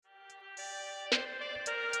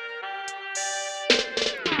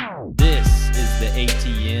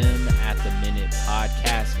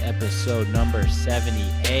Podcast, episode number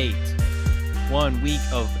 78. 1 week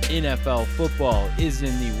of NFL football is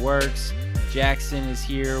in the works. Jackson is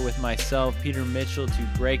here with myself, Peter Mitchell, to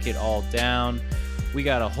break it all down. We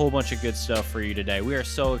got a whole bunch of good stuff for you today. We are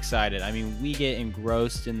so excited. I mean, we get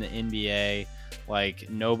engrossed in the NBA like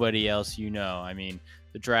nobody else I mean,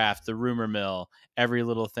 the draft, the rumor mill, every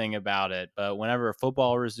little thing about it. But whenever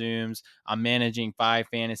football resumes, I'm managing 5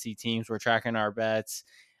 fantasy teams. We're tracking our bets.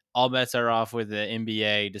 All bets are off with the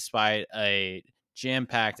NBA despite a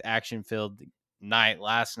jam-packed, action-filled night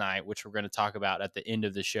last night, which we're going to talk about at the end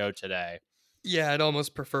of the show today. Yeah, I'd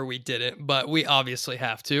almost prefer we didn't, but we obviously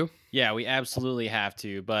have to. Yeah, we absolutely have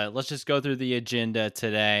to. But let's just go through the agenda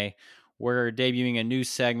today. We're debuting a new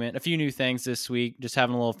segment, a few new things this week, just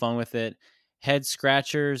having a little fun with it. Head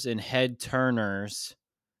scratchers and head turners.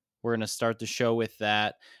 We're going to start the show with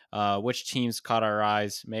that. Which teams caught our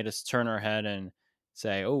eyes, made us turn our head and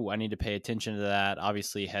say, oh, I need to pay attention to that.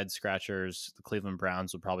 Obviously, head scratchers, the Cleveland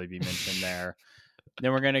Browns will probably be mentioned there.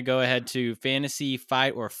 Then we're going to go ahead to fantasy,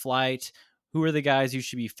 fight, or flight. Who are the guys you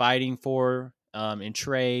should be fighting for in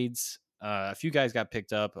trades? A few guys got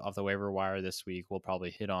picked up off the waiver wire this week. We'll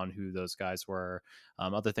probably hit on who those guys were.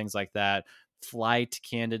 Other things like that. Flight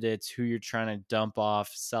candidates, who you're trying to dump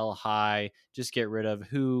off, sell high, just get rid of.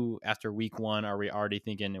 Who, after week 1, are we already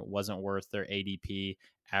thinking it wasn't worth their ADP,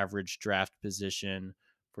 average draft position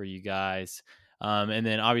for you guys? And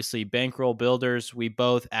then obviously bankroll builders. We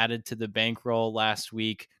both added to the bankroll last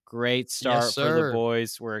week. Great start Yes, for the sir.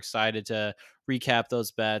 boys. We're excited to recap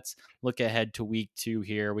those bets. Look ahead to week 2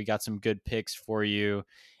 here. We got some good picks for you.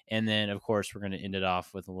 And then, of course, we're going to end it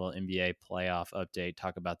off with a little NBA playoff update.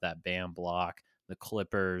 Talk about that Bam block, the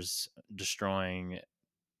Clippers destroying,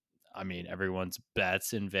 everyone's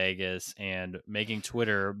bets in Vegas and making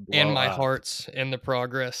Twitter And blow my up. heart's in the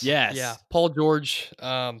progress. Yes. Yeah. Paul George,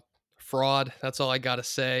 fraud. That's all I got to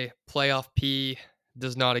say. Playoff P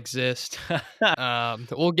does not exist.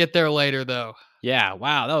 We'll get there later, though. Yeah,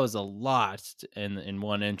 wow, that was a lot in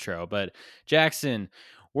one intro. But Jackson,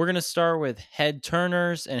 we're gonna start with head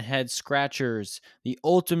turners and head scratchers. The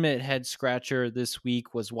ultimate head scratcher this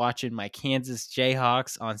week was watching my Kansas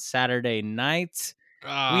Jayhawks on Saturday night. We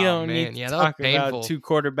Oh, don't need man. to Yeah, that was talk about painful. 2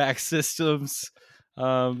 quarterback systems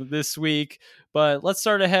this week, but let's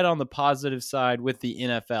start ahead on the positive side with the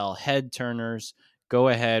NFL head turners. Go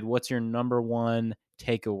ahead. What's your number 1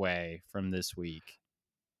 takeaway from this week?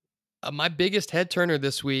 My biggest head turner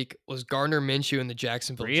this week was Gardner Minshew and the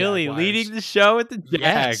Jacksonville Really Jaguars. leading the show with the Yes.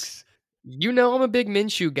 Jags. You know I'm a big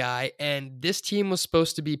Minshew guy, and this team was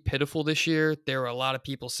supposed to be pitiful this year. There were a lot of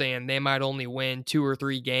people saying they might only win 2 or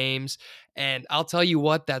 3 games, and I'll tell you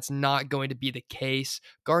what, that's not going to be the case.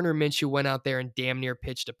 Gardner Minshew went out there and damn near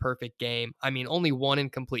pitched a perfect game. I mean, only 1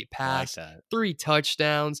 incomplete I like pass, that. 3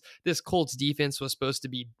 touchdowns. This Colts defense was supposed to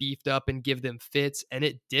be beefed up and give them fits, and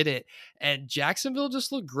it didn't. And Jacksonville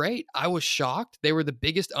just looked great. I was shocked. They were the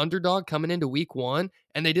biggest underdog coming into week 1,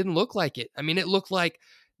 and they didn't look like it. I mean, it looked like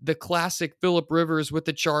the classic Phillip Rivers with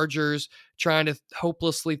the Chargers trying to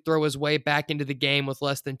hopelessly throw his way back into the game with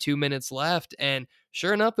less than 2 minutes left. And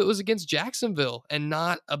sure enough, it was against Jacksonville and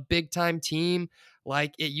not a big time team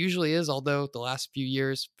like it usually is. Although the last few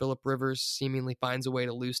years, Phillip Rivers seemingly finds a way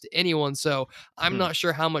to lose to anyone. So I'm not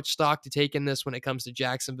sure how much stock to take in this when it comes to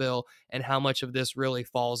Jacksonville and how much of this really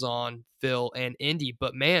falls on Phil and Indy.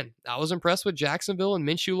 But man, I was impressed with Jacksonville, and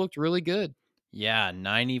Minshew looked really good. Yeah,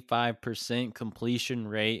 95% completion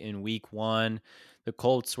rate in week 1. The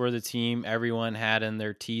Colts were the team everyone had in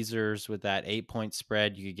their teasers with that 8-point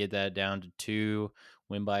spread. You could get that down to 2,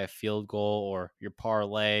 win by a field goal, or your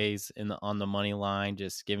parlays on the money line,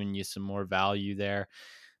 just giving you some more value there.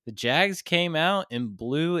 The Jags came out and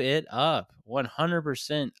blew it up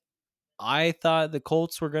 100%. I thought the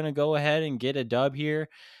Colts were going to go ahead and get a dub here.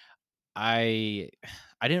 I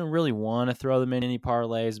didn't really want to throw them in any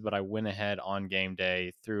parlays, but I went ahead on game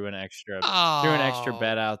day, threw an extra Oh,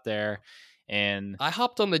 bet out there, and I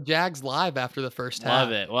hopped on the Jags live after the first love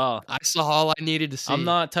half. it. Well, I saw all I needed to I'm see.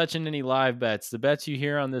 not touching any live bets. The bets you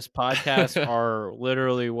hear on this podcast are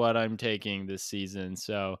literally what I'm taking this season.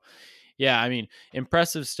 So, yeah, I mean,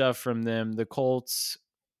 impressive stuff from them. The Colts,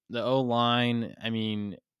 the O-line, I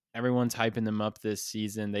mean, everyone's hyping them up this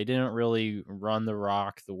season. They didn't really run the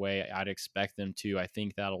rock the way I'd expect them to. I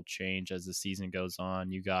think that'll change as the season goes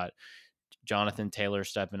on. You got Jonathan Taylor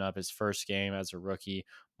stepping up his first game as a rookie.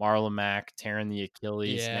 Marlon Mack tearing the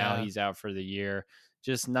Achilles. Now Yeah. he's out for the year.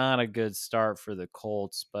 Just not a good start for the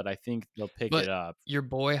Colts, but I think they'll pick it But up. your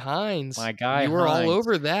boy Hines, My guy you were all Hines.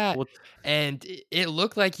 over that, Well, and it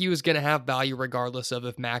looked like he was gonna have value regardless of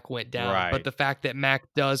if Mac went down, but right. the fact that Mac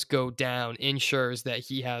does go down ensures that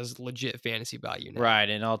he has legit fantasy value now. Right,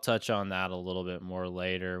 and I'll touch on that a little bit more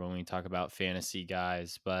later when we talk about fantasy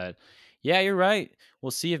guys. But yeah, you're right.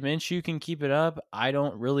 We'll see if Minshew can keep it up. I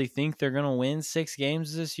don't really think they're going to win 6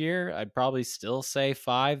 games this year. I'd probably still say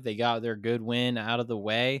 5. They got their good win out of the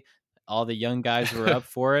way. All the young guys were up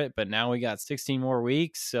for it, but now we got 16 more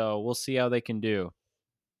weeks, so we'll see how they can do.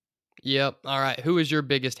 Yep. All right. Who is your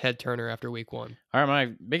biggest head turner after week 1? All right,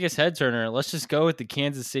 my biggest head turner. Let's just go with the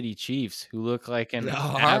Kansas City Chiefs, who look like an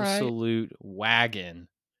All right. absolute wagon,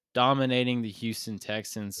 dominating the Houston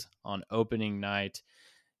Texans on opening night.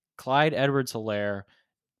 Clyde Edwards-Helaire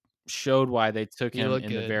showed why they took He him looked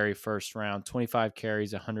in the good. very first round. 25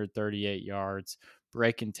 carries, 138 yards,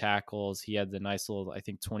 breaking tackles. He had the nice little, I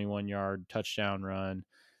think, 21-yard touchdown run,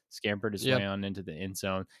 scampered his way Yep. on into the end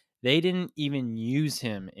zone. They didn't even use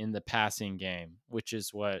him in the passing game, which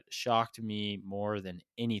is what shocked me more than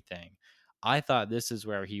anything. I thought this is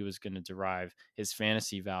where he was going to derive his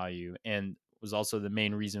fantasy value and was also the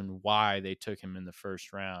main reason why they took him in the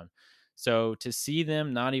first round. So to see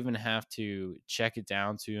them not even have to check it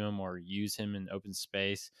down to him or use him in open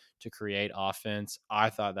space to create offense,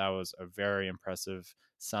 I thought that was a very impressive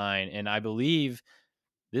sign. And I believe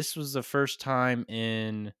this was the first time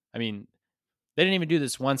I mean, they didn't even do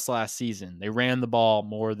this once last season. They ran the ball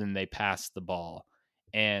more than they passed the ball.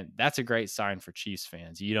 And that's a great sign for Chiefs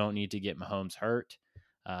fans. You don't need to get Mahomes hurt.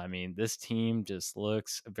 I mean, this team just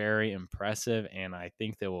looks very impressive, and I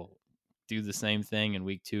think they will do the same thing in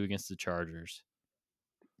week 2 against the Chargers.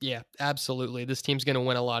 Yeah, absolutely. This team's going to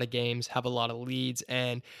win a lot of games, have a lot of leads.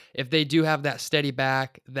 And if they do have that steady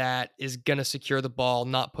back that is going to secure the ball,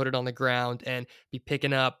 not put it on the ground, and be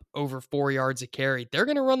picking up over 4 yards a carry, they're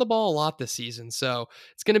going to run the ball a lot this season. So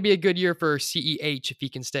it's going to be a good year for CEH if he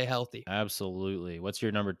can stay healthy. Absolutely. What's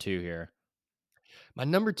your number 2 here? My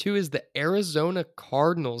number 2 is the Arizona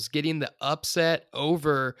Cardinals getting the upset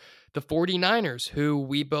over the 49ers, who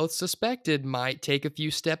we both suspected might take a few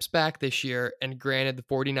steps back this year. And granted, the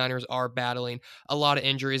 49ers are battling a lot of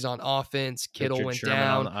injuries on offense. Kittle Richard went Sherman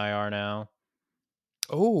on down. the IR now.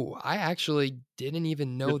 Oh, I actually didn't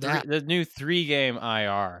even know that. The new 3-game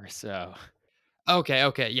IR. So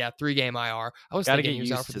Okay, yeah, 3-game IR. I was got to thinking get he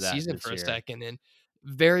was out used for to the that season this for a year. second, and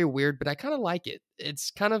very weird, but I kinda like it. It's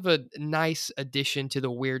kind of a nice addition to the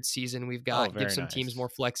weird season we've Oh, got, give very some teams nice. more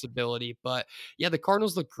flexibility, but, yeah, the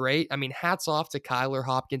Cardinals look great. I mean, hats off to Kyler,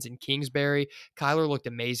 Hopkins, and Kingsbury. Kyler looked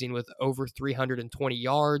amazing with over 320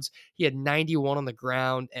 yards. He had 91 on the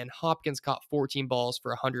ground, and Hopkins caught 14 balls for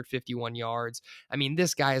 151 yards. I mean,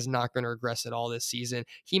 this guy is not gonna regress at all this season.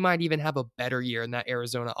 He might even have a better year in that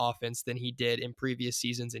Arizona offense than he did in previous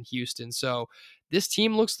seasons in Houston, so this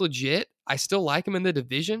team looks legit. I still like him in the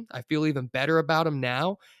division. I feel even better about him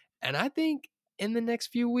now. And I think in the next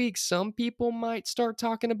few weeks, some people might start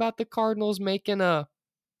talking about the Cardinals making a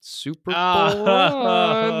Super Bowl run.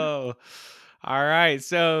 Oh, all right.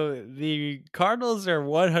 So the Cardinals are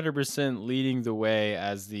 100% leading the way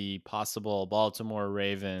as the possible Baltimore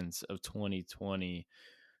Ravens of 2020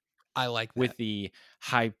 I like with that. the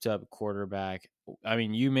hyped up quarterback. I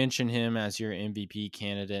mean, you mentioned him as your MVP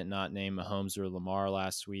candidate, not named Mahomes or Lamar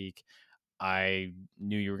last week. I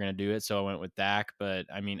knew you were going to do it, so I went with Dak. But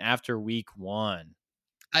I mean, after week 1,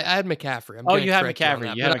 I had McCaffrey. I'm oh, going to you had correct you on McCaffrey.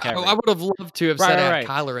 that. You had But I McCaffrey. would have loved to have Right, said I right, had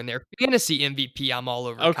right. Kyler in there. Fantasy MVP, I'm all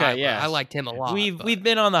over Okay, Kyler. I yes. liked him a lot, We've but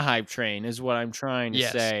been on the hype train is what I'm trying to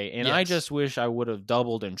yes, say, and I yes. just wish I would have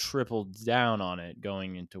doubled and tripled down on it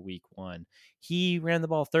going into week 1. He ran the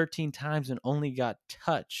ball 13 times and only got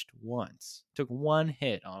touched once. Took 1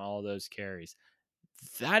 hit on all those carries.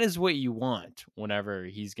 That is what you want whenever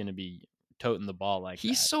he's going to be toting the ball like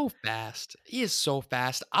He's that. so fast. He is so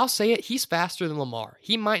fast. I'll say it. He's faster than Lamar.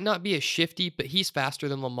 He might not be as shifty, but he's faster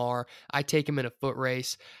than Lamar. I take him in a foot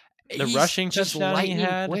race. The He's rushing just touchdown he lightning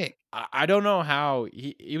had, quick. I don't know how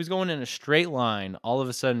he was going in a straight line. All of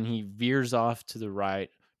a sudden, he veers off to the right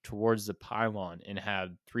towards the pylon and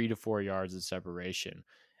had 3 to 4 yards of separation.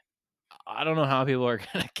 I don't know how people are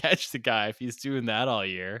going to catch the guy if he's doing that all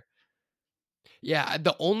year. Yeah,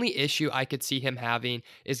 the only issue I could see him having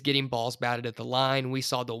is getting balls batted at the line. We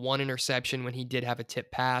saw the one interception when he did have a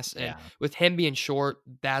tip pass. And Yeah, with him being short,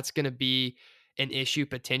 that's going to be an issue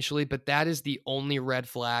potentially. But that is the only red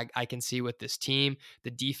flag I can see with this team. The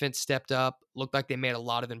defense stepped up, looked like they made a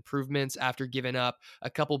lot of improvements after giving up a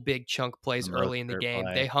couple big chunk the plays early in the Mostert game.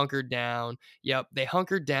 They play. hunkered down. Yep, they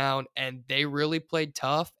hunkered down and they really played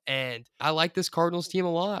tough. And I like this Cardinals team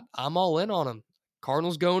a lot. I'm all in on them.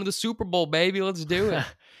 Cardinals going to the Super Bowl, baby. Let's do it.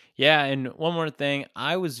 Yeah, and one more thing,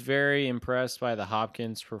 I was very impressed by the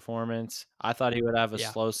Hopkins performance. I thought he would have a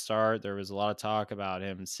Yeah. slow start. There was a lot of talk about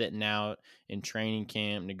him sitting out in training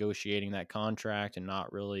camp, negotiating that contract, and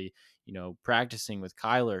not really, practicing with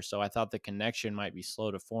Kyler. So I thought the connection might be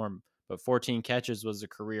slow to form. But 14 catches was a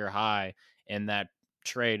career high, and that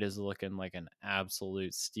trade is looking like an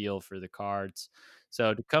absolute steal for the Cards.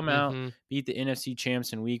 So to come out, Hmm. beat the NFC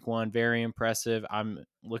champs in week 1, very impressive. I'm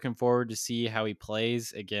looking forward to see how he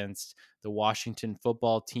plays against the Washington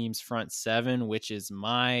football team's front seven, which is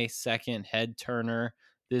my second head turner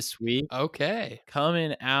this week. Okay.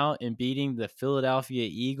 Coming out and beating the Philadelphia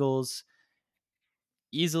Eagles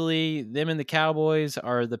easily. Them and the Cowboys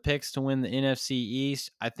are the picks to win the NFC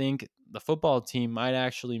East. I think the football team might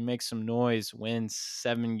actually make some noise, win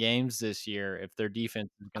 7 games this year if their defense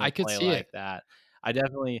is going I to could play see like it. that. I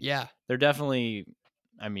definitely, Yeah, they're definitely,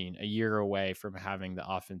 a year away from having the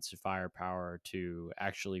offensive firepower to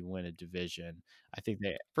actually win a division. I think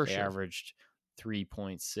for they sure. averaged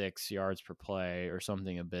 3.6 yards per play or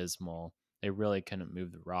something abysmal. They really couldn't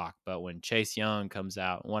move the rock. But when Chase Young comes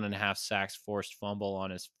out, 1.5 sacks, forced fumble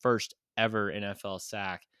on his first ever NFL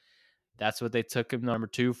sack, that's what they took him number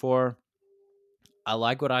 2 for. I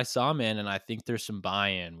like what I saw, man, and I think there's some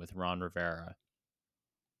buy-in with Ron Rivera.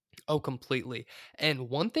 Oh, completely. And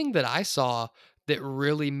one thing that I saw that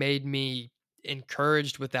really made me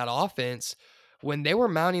encouraged with that offense when they were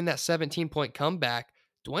mounting that 17-point comeback,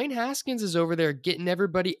 Dwayne Haskins is over there getting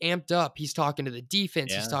everybody amped up. He's talking to the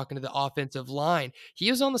defense, he's Yeah. talking to the offensive line.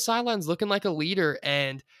 He was on the sidelines looking like a leader.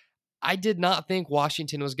 And I did not think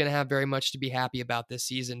Washington was going to have very much to be happy about this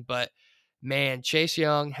season, but man, Chase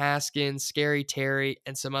Young, Haskins, Scary Terry,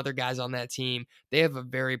 and some other guys on that team, they have a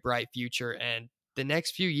very bright future. And the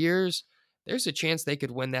next few years, there's a chance they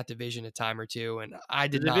could win that division a time or two. And I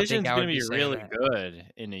The did not think division's I gonna would be be saying really that.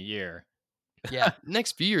 good in a year. Yeah,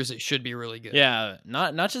 next few years, it should be really good. Yeah,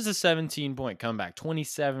 not just a 17-point comeback,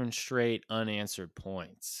 27 straight unanswered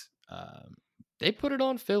points. They put it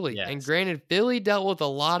on Philly. And Yes. granted, Philly dealt with a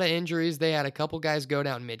lot of injuries. They had a couple guys go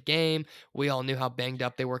down mid game. We all knew how banged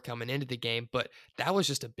up they were coming into the game, but that was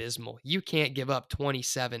just abysmal. You can't give up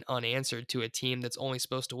 27 unanswered to a team that's only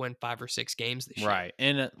supposed to win 5 or 6 games this year. Right.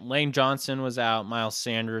 And Lane Johnson was out, Miles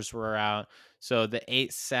Sanders were out. So the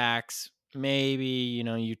 8 sacks, maybe,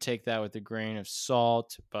 you take that with a grain of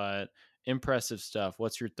salt, but impressive stuff.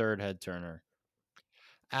 What's your third head turner?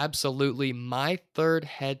 Absolutely. My third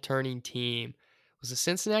head turning team was the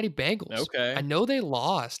Cincinnati Bengals. I Okay. know they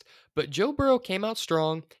lost, but Joe Burrow came out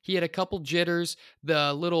strong. He had a couple jitters.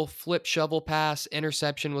 The little flip shovel pass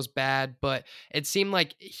interception was bad, but it seemed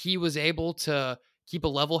like he was able to keep a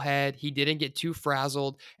level head. He didn't get too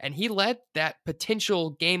frazzled, and he led that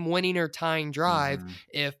potential game winning or tying drive Mhm.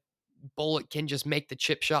 if Bullock can just make the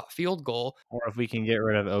chip shot field goal. Or if we can get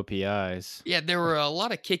rid of OPIs. Yeah, there were a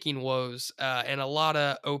lot of kicking woes and a lot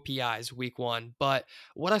of OPIs week 1. But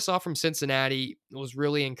what I saw from Cincinnati was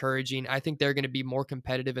really encouraging. I think they're going to be more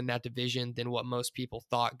competitive in that division than what most people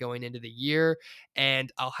thought going into the year.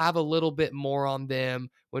 And I'll have a little bit more on them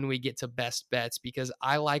when we get to best bets because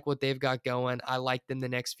I like what they've got going. I like them the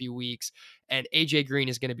next few weeks. And AJ Green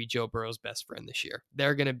is going to be Joe Burrow's best friend this year.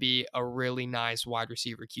 They're going to be a really nice wide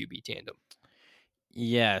receiver QB tandem.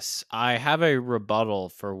 Yes, I have a rebuttal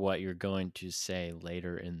for what you're going to say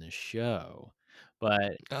later in the show.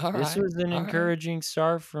 But All this right. was an All right. encouraging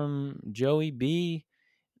start from Joey B.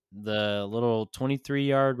 The little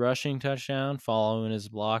 23-yard rushing touchdown following his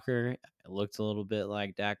blocker. It looked a little bit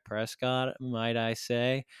like Dak Prescott, might I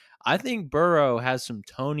say. I think Burrow has some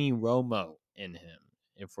Tony Romo in him,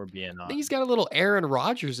 if we're being I think he's honest. got a little Aaron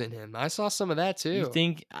Rodgers in him. I saw some of that You too.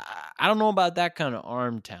 think I don't know about that kind of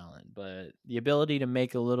arm talent, but the ability to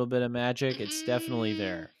make a little bit of magic, it's definitely Mm,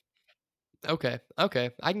 there. okay,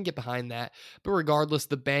 okay, I can get behind that. But regardless,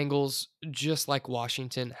 the Bengals, just like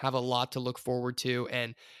Washington, have a lot to look forward to,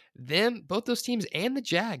 and both those teams and the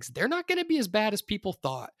Jags, they're not going to be as bad as people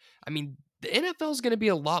thought. I mean, the NFL is going to be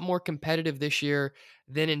a lot more competitive this year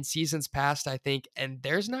than in seasons past, I think, and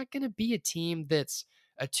there's not going to be a team that's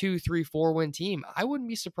a 2, 3, 4 win team. I wouldn't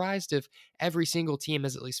be surprised if every single team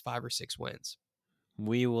has at least 5 or 6 wins.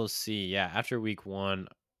 We will see. Yeah, after week 1,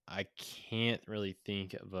 I can't really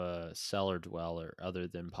think of a cellar dweller other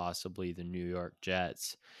than possibly the New York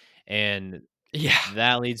Jets. And Yeah,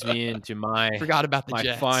 that leads me into my forgot about the my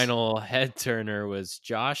Jets. final head turner was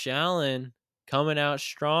Josh Allen coming out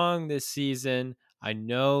strong this season. I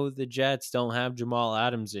know the Jets don't have Jamal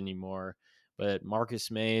Adams anymore, but Marcus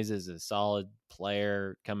Mays is a solid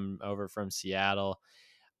player coming over from Seattle.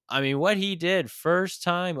 I mean, what he did, first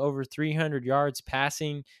time over 300 yards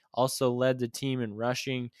passing, also led the team in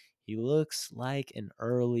rushing. He looks like an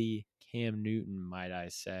early Cam Newton, might I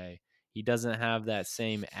say. He doesn't have that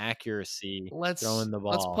same accuracy throwing the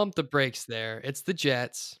Let's ball. pump the brakes there. It's the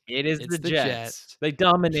Jets. It is It's the the Jets. Jets. They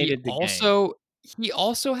He dominated the game. also he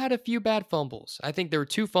also had a few bad fumbles. I think there were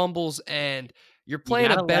 2 fumbles, and you're You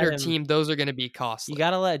playing a gotta let better him team, those are gonna be you costly.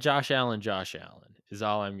 gotta let Josh Allen is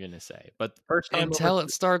all I'm gonna say. But the first time over Until it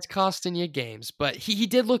starts costing you games, but he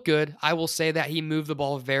did look good. I will say that he moved the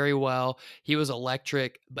ball very well. He was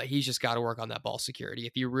electric, but he's just gotta work on that ball security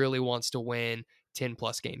if he really wants to win 10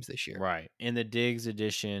 plus games this year. right. And the Diggs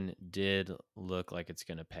edition did look like it's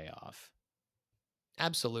gonna pay off.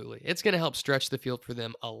 Absolutely. It's going to help stretch the field for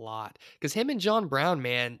them a lot because him and John Brown,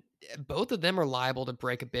 man, both of them are liable to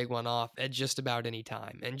break a big one off at just about any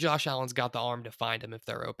time. And Josh Allen's got the arm to find them if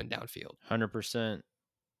they're open downfield. 100%.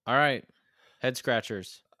 All right. Head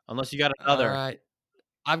scratchers. Unless you got All another. right.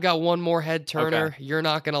 I've got one more head Okay. turner. You're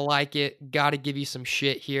not going to like it. Got to give you some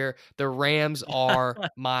shit here. The Rams are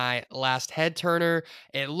my last head turner.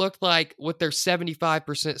 It looked like with their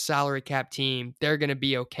 75% salary cap team, they're going to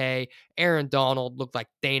be okay. Aaron Donald looked like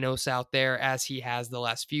Thanos out there as he has the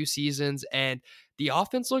last few seasons. And the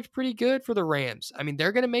offense looked pretty good for the Rams. I mean,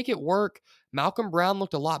 they're going to make it work. Malcolm Brown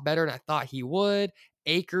looked a lot better than I thought he would.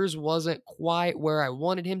 Akers wasn't quite where I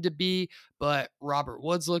wanted him to be, but Robert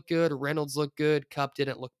Woods looked good. Reynolds looked good. Kupp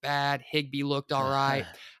didn't look bad. Higbee looked all right.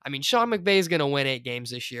 I mean, Sean McVay is going to win 8 games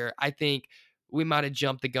this year. I think we might have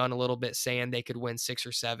jumped the gun a little bit saying they could win 6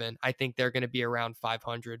 or 7. I think they're going to be around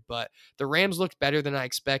 500, but the Rams looked better than I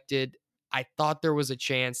expected. I thought there was a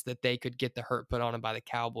chance that they could get the hurt put on them by the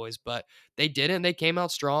Cowboys, but they didn't. They came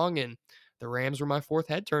out strong, and the Rams were my fourth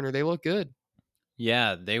head turner. They look good.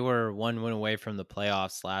 Yeah, they were one win away from the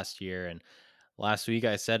playoffs last year. And last week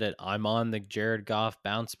I said it. I'm on the Jared Goff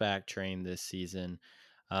bounce back train this season.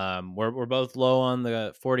 We're both low on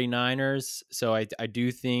the 49ers. So I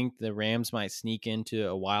do think the Rams might sneak into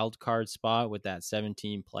a wild card spot with that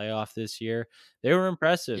 17 playoff this year. They were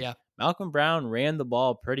impressive. Yeah. Malcolm Brown ran the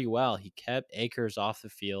ball pretty well. He kept Akers off the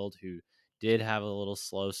field, who did have a little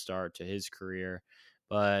slow start to his career.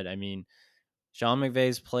 But I mean, Sean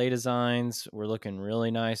McVay's play designs were looking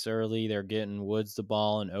really nice early. They're getting Woods the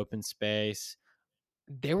ball in open space.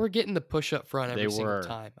 They were getting the push up front They every single were.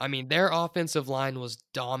 time. I mean, their offensive line was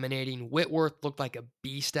dominating. Whitworth looked like a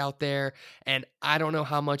beast out there. And I don't know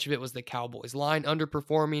how much of it was the Cowboys line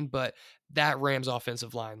underperforming, but that Rams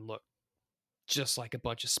offensive line looked just like a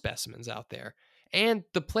bunch of specimens out there. And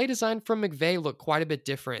the play design from McVay looked quite a bit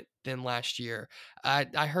different than last year. I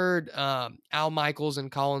heard Al Michaels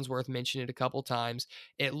and Collinsworth mention it a couple times.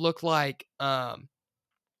 It looked like,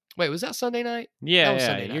 wait, was that Sunday night? That Yeah, was yeah.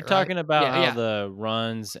 Sunday You're night, right? talking about Yeah, how yeah. the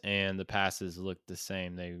runs and the passes look the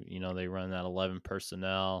same. They run that 11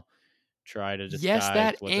 personnel, try to Yes, disguise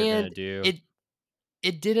that what they're going to and do. it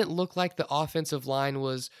it didn't look like the offensive line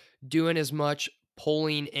was doing as much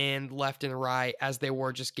pulling in left and right as they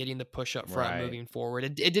were just getting the push up front Right. moving forward.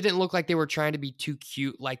 It didn't look like they were trying to be too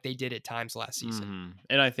cute like they did at times last season.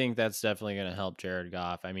 And I think that's definitely going to help Jared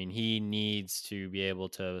Goff. I mean, he needs to be able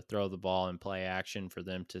to throw the ball and play action for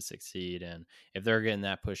them to succeed. And if they're getting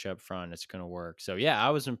that push up front, it's going to work. So, yeah, I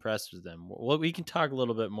was impressed with them. Well, we can talk a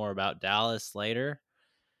little bit more about Dallas later.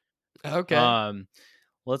 Okay. Um,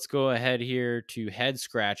 let's go ahead here to head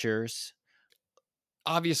scratchers.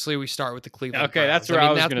 Obviously, we start with the Cleveland Okay, that's Browns. I where I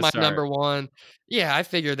mean, was that's going to my start. number one. Yeah, I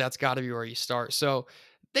figured that's got to be where you start. So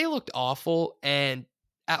they looked awful. And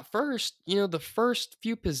at first, the first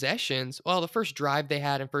few possessions, well, the first drive they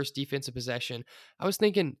had and first defensive possession, I was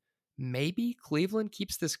thinking maybe Cleveland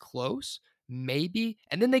keeps this close. Maybe.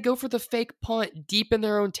 And then they go for the fake punt deep in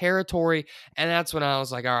their own territory. And that's when I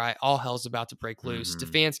was like, all right, all hell's about to break loose. hmm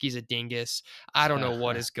Stefanski's a dingus. I don't know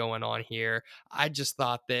what is going on here. I just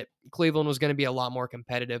thought that Cleveland was going to be a lot more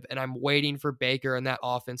competitive, and I'm waiting for Baker and that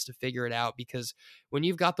offense to figure it out because when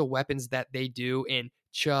you've got the weapons that they do in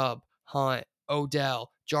Chubb, Hunt,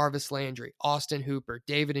 Odell, Jarvis Landry, Austin Hooper,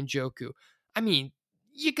 David Njoku, I mean,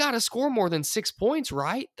 you got to score more than 6 points,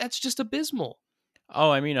 right? That's just abysmal.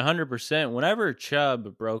 Oh, I mean, 100%. Whenever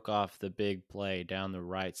Chubb broke off the big play down the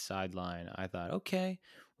right sideline, I thought, okay,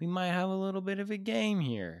 we might have a little bit of a game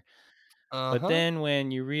here. Uh But huh. then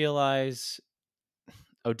when you realize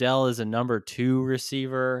Odell is a number 2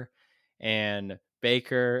 receiver and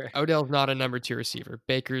Baker, Odell's not a number 2 receiver.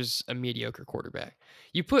 Baker's a mediocre quarterback.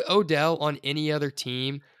 You put Odell on any other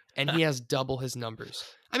team, and he has double his numbers.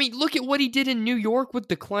 I mean, look at what he did in New York with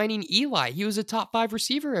declining Eli. He was a top 5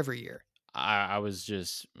 receiver every year. I was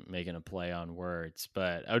just making a play on words,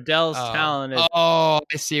 but Odell's Oh. talent is I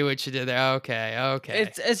see what you did there. Okay, okay.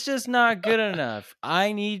 it's just not good enough.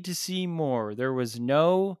 I need to see more. There was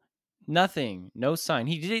nothing, no sign.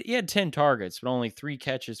 He had 10 targets, but only 3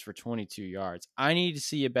 catches for 22 yards. I need to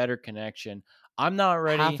see a better connection. I'm not Half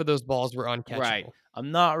ready. of those balls were Right. uncatchable.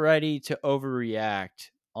 I'm not ready to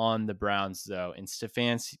overreact on the Browns though. In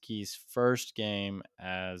Stefanski's first game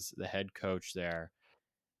as the head coach there.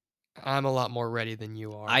 I'm a lot more ready than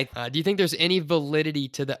you are. I Do you think there's any validity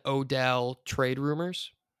to the Odell trade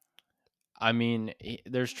rumors? I mean,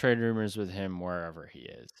 there's trade rumors with him wherever he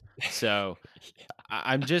is. So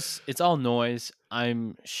I'm just, it's all noise.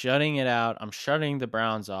 I'm shutting it out. I'm shutting the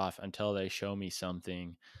Browns off until they show me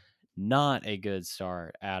something. Not a good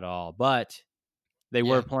start at all. But they were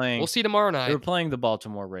Yeah. We'll playing, see tomorrow they were night. playing the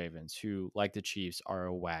Baltimore Ravens, who, like the Chiefs, are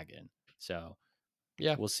a wagon. So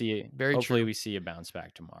Yeah, we'll see. very Hopefully, true. we see a bounce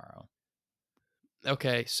back tomorrow.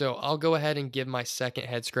 Okay, so I'll go ahead and give my second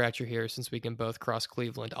head scratcher here since we can both cross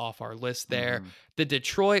Cleveland off our list there. Hmm. The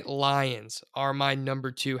Detroit Lions are my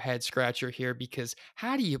number two head scratcher here because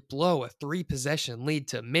how do you blow a 3 possession lead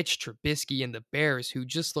to Mitch Trubisky and the Bears, who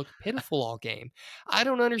just looked pitiful all game? I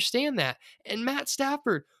don't understand that. And Matt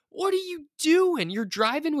Stafford, what are you doing? You're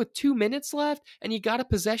driving with 2 minutes left and you got a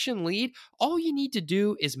possession lead. All you need to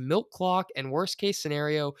do is milk clock, and worst case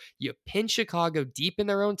scenario, you pin Chicago deep in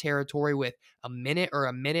their own territory with a minute or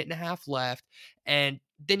a minute and a half left. And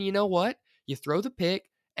then you know what? You throw the pick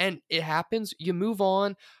and it happens. You move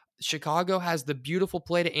on. Chicago has the beautiful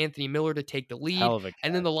play to Anthony Miller to take the lead. Hell of a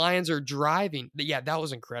And then the catch. Lions are driving. Yeah, that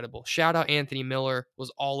was incredible. Shout out Anthony Miller,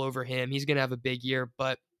 was all over him. He's going to have a big year.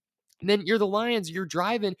 But then you're the Lions, you're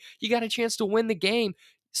driving, you got a chance to win the game.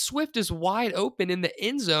 Swift is wide open in the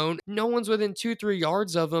end zone. No one's within 2, 3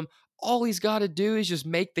 yards of him. All he's got to do is just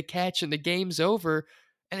make the catch and the game's over.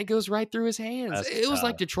 And it goes right through his hands. That's It was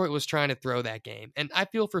like tough. Detroit was trying to throw that game. And I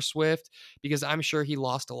feel for Swift because I'm sure he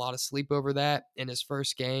lost a lot of sleep over that in his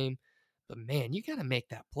first game. But man, you got to make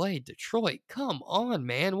that play. Detroit, come on,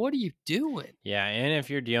 man. What are you doing? Yeah, and if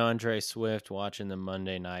you're DeAndre Swift watching the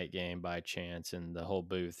Monday night game by chance and the whole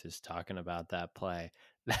booth is talking about that play,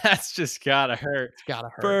 that's just gotta hurt. It's got to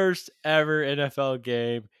hurt. First ever NFL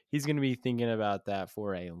game. He's gonna be thinking about that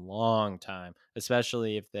for a long time,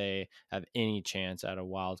 especially if they have any chance at a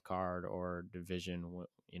wild card or division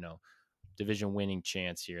winning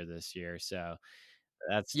chance here this year. So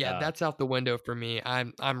that's Yeah, tough. that's out the window for me.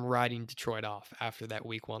 I'm writing Detroit off after that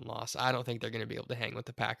week 1 loss. I don't think they're going to be able to hang with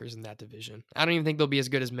the Packers in that division. I don't even think they'll be as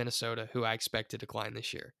good as Minnesota, who I expect to decline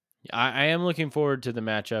this year. I am looking forward to the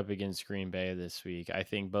matchup against Green Bay this week. I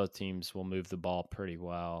think both teams will move the ball pretty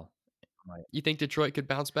well. You think Detroit could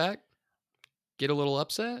bounce back? Get a little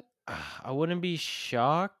upset? I wouldn't be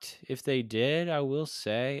shocked if they did. I will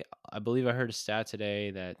say, I believe I heard a stat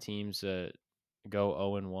today that teams that go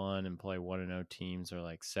 0-1 and play 1-0 teams are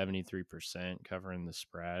like 73% covering the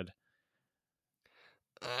spread.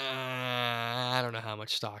 I don't know how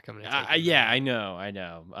much stock I'm going to take in Yeah, that. I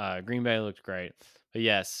know. Green Bay looked great, but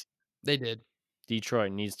yes, They did.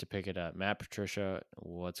 Detroit needs to pick it up. Matt Patricia,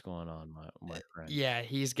 what's going on, my friend? Yeah,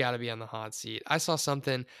 he's got to be on the hot seat. I saw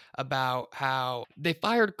something about how they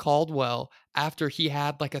fired Caldwell after he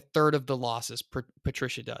had like a third of the losses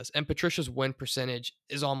Patricia does. And Patricia's win percentage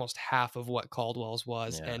is almost half of what Caldwell's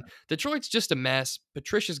was. Yeah, And Detroit's just a mess.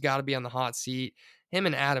 Patricia's got to be on the hot seat. Him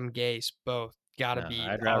and Adam Gase both got to no, be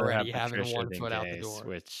I'd rather have already having Patricia one than foot out the Gase, door.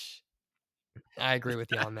 which I agree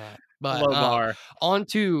with you on that. But low bar. on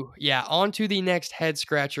to the next head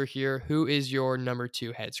scratcher here. Who is your number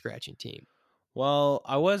 2 head scratching team? Well,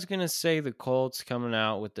 I was gonna say the Colts coming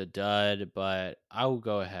out with the dud, but I will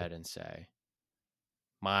go ahead and say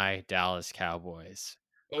my Dallas Cowboys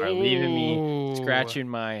are leaving me Oh, scratching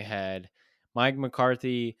my head. Mike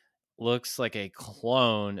McCarthy looks like a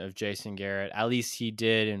clone of Jason Garrett. At least he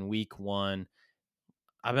did in week 1.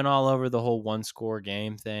 I've been all over the whole one score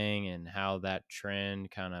game thing and how that trend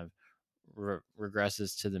kind of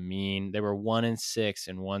regresses to the mean. They were 1-6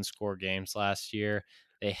 in one score games last year.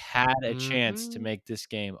 They had a chance to mhm. make this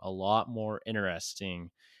game a lot more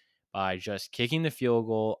interesting by just kicking the field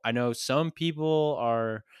goal. I know some people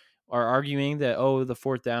are arguing that the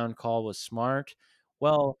fourth down call was smart.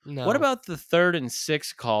 Well, what No. about the 3rd and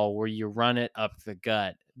 6 call where you run it up the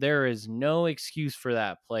gut? There is no excuse for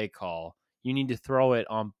that play call. You need to throw it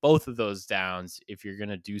on both of those downs if you're going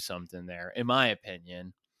to do something there, in my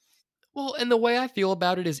opinion. Well, and the way I feel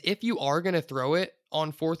about it is if you are going to throw it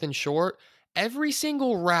on 4th and short, Every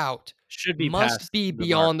single route Should be must past be the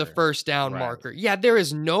beyond the marker. first down Right. marker. Yeah, there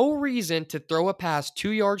is no reason to throw a pass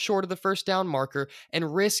 2 yards short of the first down marker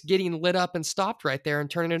and risk getting lit up and stopped right there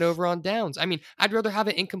and turning it over on downs. I mean, I'd rather have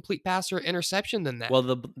an incomplete pass or interception than that. Well,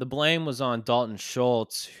 the blame was on Dalton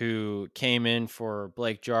Schultz, who came in for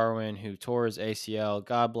Blake Jarwin, who tore his ACL.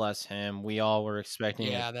 God bless him. We all were expecting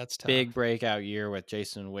a Yeah, that's big tough. breakout year with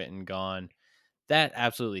Jason Witten gone. That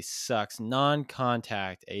absolutely sucks.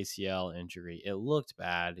 Non-contact ACL injury. It looked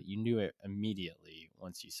bad. You knew it immediately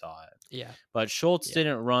once you saw it. Yeah, But Schultz yeah.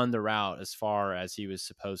 didn't run the route as far as he was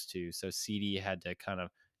supposed to, so CD had to kind of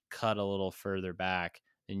cut a little further back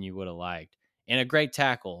than you would have liked. And a great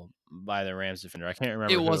tackle by the Rams defender. I can't It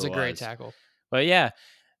remember who was it a great was. tackle. But yeah,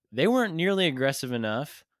 they weren't nearly aggressive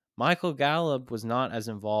enough. Michael Gallup was not as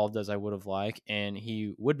involved as I would have liked, and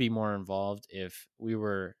he would be more involved if we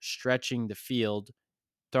were stretching the field,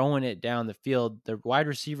 throwing it down the field. The wide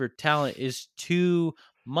receiver talent is too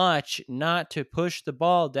much not to push the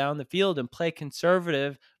ball down the field and play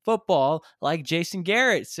conservative football like Jason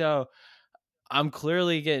Garrett. So I'm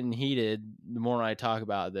clearly getting heated the more I talk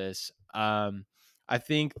about this. I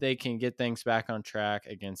think they can get things back on track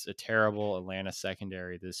against a terrible Atlanta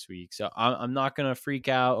secondary this week. So I'm not going to freak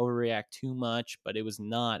out, overreact too much, but it was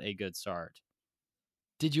not a good start.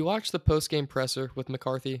 Did you watch the post game presser with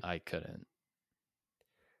McCarthy? I couldn't.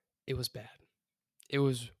 It was bad. It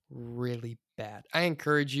was really bad. I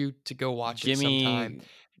encourage you to go watch it Give sometime. me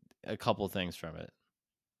a couple things from it.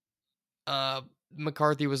 Uh,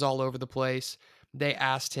 McCarthy was all over the place. They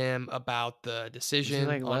asked him about the Was he decision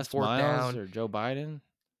like on Les fourth Miles down. or Joe Biden?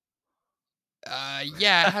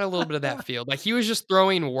 Yeah, it had a little bit of that feel. Like he was just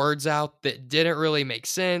throwing words out that didn't really make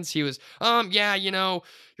sense. He was, yeah, you're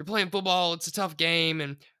playing football. It's a tough game,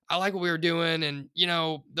 and I like what we were doing. And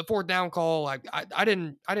the fourth down call, I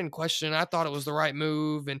didn't question. I thought it was the right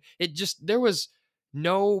move, and it just there was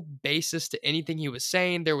no basis to anything he was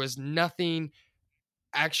saying. There was nothing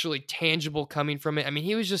actually tangible coming from it. I mean,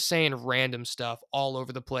 he was just saying random stuff all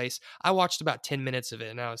over the place. I watched about 10 minutes of it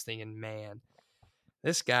and I was thinking, man,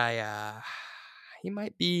 this guy, he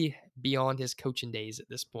might be beyond his coaching days at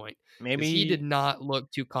this point because he did Maybe not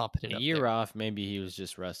look too competent a up year there. off. Maybe he was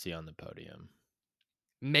just rusty on the podium.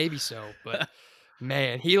 Maybe so, but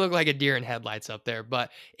man, he looked like a deer in headlights up there.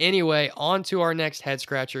 But anyway, on to our next head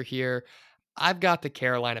scratcher here. I've got the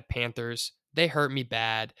Carolina Panthers. They hurt me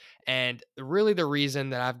bad. And really, the reason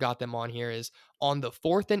that I've got them on here is on the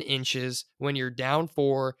 4th and inches, when you're down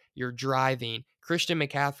four, you're driving. Christian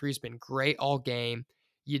McCaffrey's been great all game.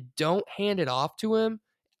 You don't hand it off to him.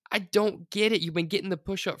 I don't get it. You've been getting the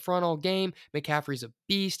push up front all game. McCaffrey's a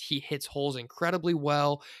beast. He hits holes incredibly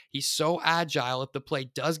well. He's so agile. If the play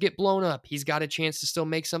does get blown up, he's got a chance to still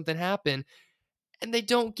make something happen. And they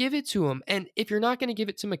don't give it to him. And if you're not going to give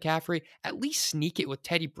it to McCaffrey, at least sneak it with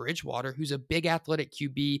Teddy Bridgewater, who's a big athletic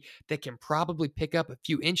QB that can probably pick up a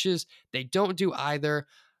few inches. They don't do either.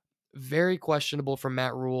 Very questionable from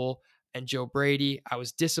Matt Rule and Joe Brady. I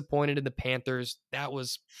was disappointed in the Panthers. That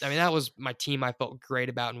was my team I felt great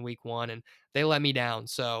about in week one, and they let me down.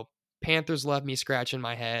 So Panthers left me scratching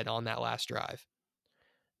my head on that last drive.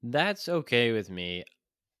 That's okay with me.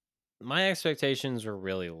 My expectations were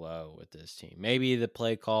really low with this team. Maybe the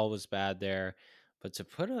play call was bad there, but to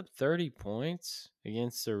put up 30 points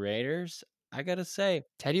against the Raiders, I got to say,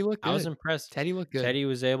 Teddy looked I was good. impressed. Teddy looked good. Teddy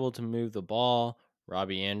was able to move the ball.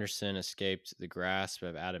 Robbie Anderson escaped the grasp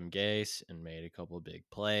of Adam Gase and made a couple of big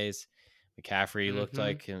plays. McCaffrey looked Mm-hmm.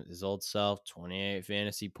 like his old self, 28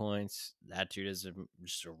 fantasy points. That dude is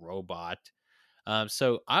just a robot.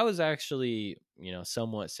 So I was actually,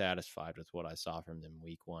 somewhat satisfied with what I saw from them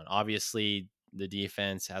week one. Obviously, the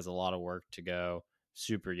defense has a lot of work to go.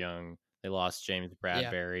 Super young. They lost James Yeah.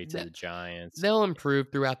 Bradbury to the Giants They'll improve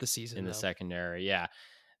throughout the in season, the though. secondary. Yeah,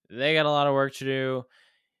 they got a lot of work to do.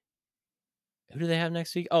 Who do they have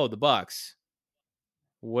next week? Oh, the Bucks.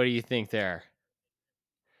 What do you think there?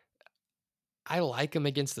 I like them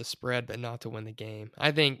against the spread, but not to win the game.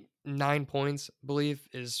 I think 9 points, I believe,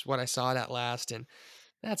 is what I saw it at last, and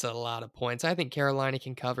that's a lot of points. I think Carolina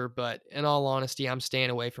can cover, but in all honesty, I'm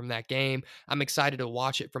staying away from that game. I'm excited to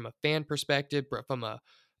watch it from a fan perspective, but from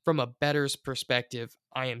a better's perspective,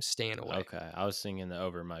 I am staying away. Okay, I was thinking the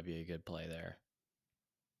over might be a good play there.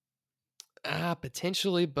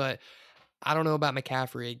 Potentially, but I don't know about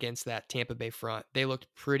McCaffrey against that Tampa Bay front. They looked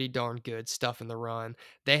pretty darn good stuff in the run.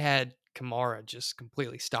 They had Kamara just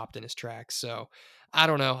completely stopped in his tracks. So I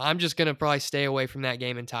don't know. I'm just going to probably stay away from that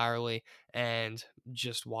game entirely and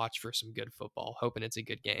just watch for some good football, hoping it's a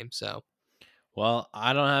good game. So Well,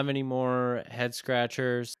 I don't have any more head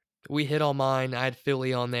scratchers. We hit all mine. I had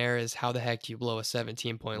Philly on there as how the heck do you blow a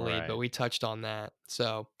 17-point lead, but Right. we touched on that.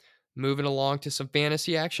 So moving along to some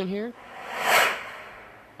fantasy action here.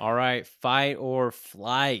 All right, fight or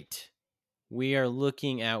flight. We are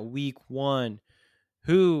looking at week 1.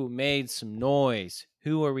 Who made some noise?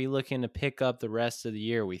 Who are we looking to pick up the rest of the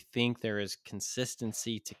year? We think there is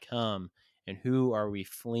consistency to come. And who are we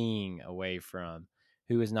fleeing away from?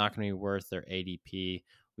 Who is not going to be worth their ADP?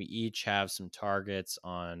 We each have some targets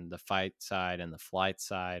on the fight side and the flight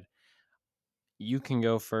side. You can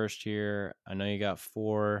go first here. I know you got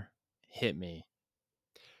 4. Hit me.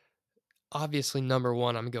 Obviously, number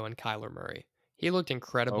one, I'm going Kyler Murray. He looked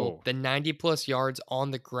incredible. Oh, The 90 plus yards on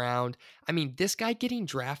the ground. I mean, this guy getting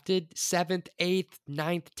drafted 7th, 8th,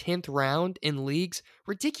 9th, 10th round in leagues,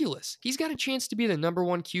 ridiculous. He's got a chance to be the number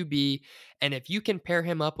one QB. And if you can pair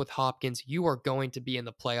him up with Hopkins, you are going to be in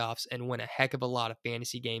the playoffs and win a heck of a lot of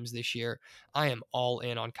fantasy games this year. I am all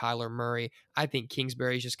in on Kyler Murray. I think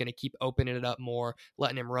Kingsbury is just going to keep opening it up more,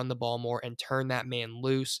 letting him run the ball more, and turn that man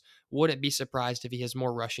loose. Wouldn't be surprised if he has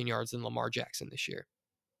more rushing yards than Lamar Jackson this year.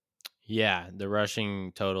 yeah. The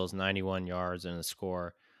rushing total is 91 yards and a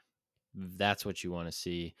score. That's what you want to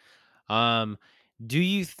see. Um, do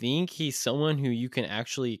you think he's someone who you can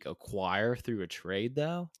actually acquire through a trade,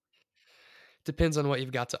 though? Depends on what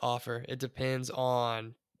you've got to offer. It depends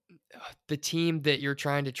on the team that you're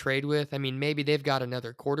trying to trade with. I mean, maybe they've got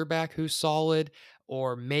another quarterback who's solid,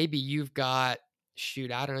 or maybe you've got,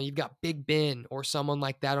 shoot, I don't know, you've got Big Ben or someone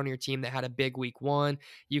like that on your team that had a big week one.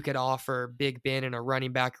 You could offer Big Ben and a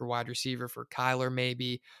running back or wide receiver for Kyler,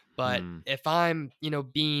 maybe. But Hmm. if I'm,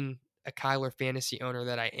 being a Kyler fantasy owner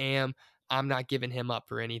that I am, I'm not giving him up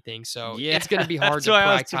for anything. So Yeah, it's going to be hard that's to why I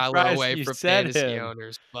pry was Kyler surprised away you from said fantasy him.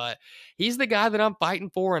 owners. But he's the guy that I'm fighting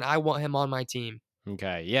for, and I want him on my team.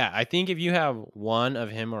 Okay, yeah, I think if you have one of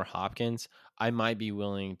him or Hopkins, I might be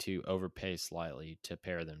willing to overpay slightly to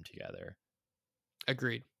pair them together.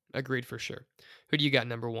 Agreed. Agreed for sure. Who do you got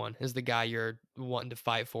number one? Is the guy you're wanting to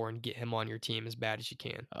fight for and get him on your team as bad as you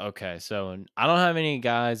can? Okay, so I don't have any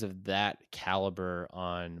guys of that caliber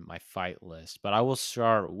on my fight list, but I will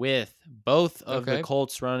start with both of the Okay.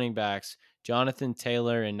 Colts running backs, Jonathan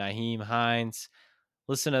Taylor and Naheem Hines.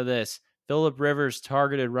 Listen to this. Philip Rivers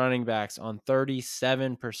targeted running backs on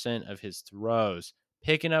 37% of his throws,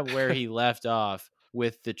 picking up where he left off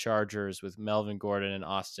with the Chargers with Melvin Gordon and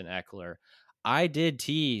Austin Eckler. I did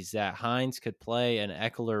tease that Hines could play an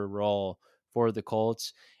Eckler role for the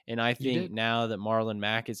Colts, and I You think did. now that Marlon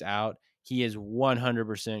Mack is out, he is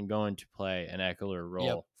 100% going to play an Eckler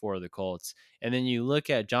Yep. role for the Colts. And then you look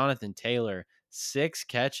at Jonathan Taylor, 6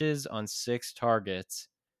 catches on 6 targets.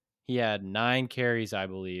 He had 9 carries, I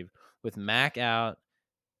believe. With Mac out,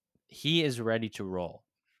 he is ready to roll.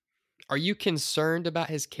 Are you concerned about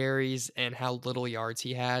his carries and how little yards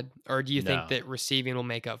he had? Or do you think No. that receiving will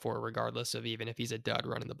make up for it regardless of even if he's a dud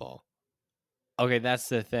running the ball? Okay, that's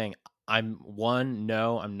the thing.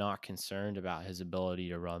 No, I'm not concerned about his ability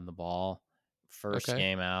to run the ball. First Okay.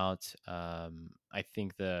 game out, I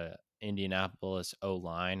think the Indianapolis O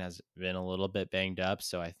line has been a little bit banged up,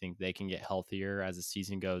 so I think they can get healthier as the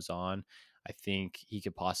season goes on. I think he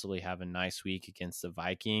could possibly have a nice week against the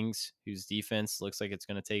Vikings, whose defense looks like it's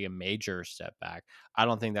going to take a major step back. I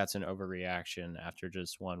don't think that's an overreaction after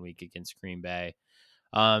just 1 week against Green Bay.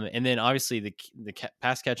 And then obviously the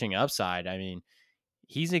pass catching upside. I mean,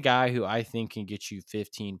 he's a guy who I think can get you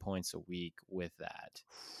 15 points a week with that.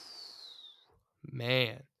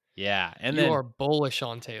 Man, Yeah, and you then are bullish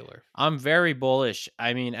on Taylor. I'm very bullish.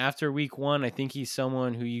 I mean, after week 1, I think he's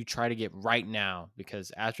someone who you try to get right now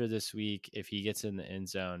because after this week, if he gets in the end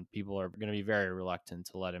zone, people are going to be very reluctant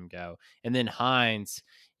to let him go. And then Hines,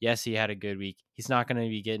 yes, he had a good week. He's not going to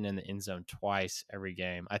be getting in the end zone twice every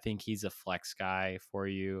game. I think he's a flex guy for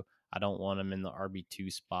you. I don't want him in the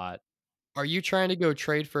RB2 spot. Are you trying to go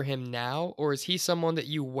trade for him now, or is he someone that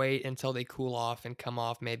you wait until they cool off and come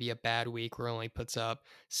off maybe a bad week where he only puts up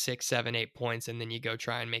 6, 7, 8 points, and then you go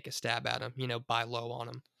try and make a stab at him, buy low on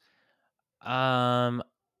him? Um,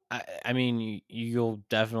 I mean, you'll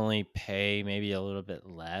definitely pay maybe a little bit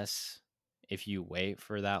less if you wait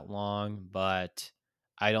for that long, but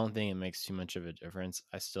I don't think it makes too much of a difference.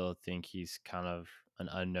 I still think he's kind of an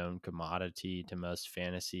unknown commodity to most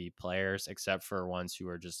fantasy players, except for ones who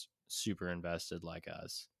are just super invested like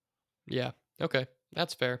us. Yeah. Okay.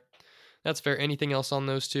 That's fair. That's fair. Anything else on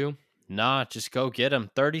those two? Nah, just go get him.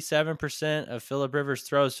 37% of Philip Rivers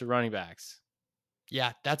throws to running backs.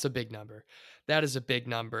 Yeah, that's a big number. That is a big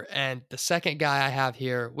number. And the second guy I have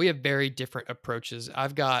here, we have very different approaches.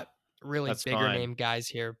 I've got really That's bigger fine. name guys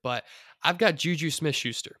here, but I've got Juju Smith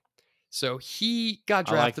Schuster. So he got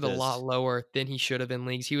I like drafted a lot this. lower than he should have in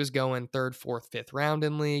leagues. He was going third, fourth, fifth round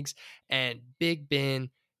in leagues. And Big Ben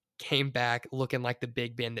came back looking like the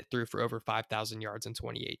Big Ben that threw for over 5,000 yards in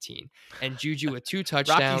 2018. And Juju with 2 Rocky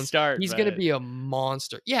touchdowns. start, He's going to but be a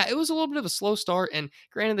monster. Yeah, it was a little bit of a slow start. And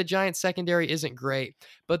granted, the Giants secondary isn't great.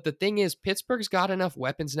 But the thing is, Pittsburgh's got enough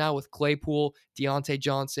weapons now with Claypool, Deontay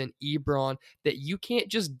Johnson, Ebron, that you can't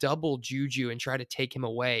just double Juju and try to take him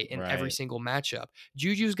away in every right. single matchup.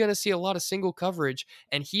 Juju's going to see a lot of single coverage,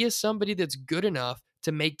 and he is somebody that's good enough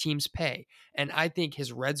to make teams pay. And I think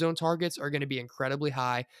his red zone targets are going to be incredibly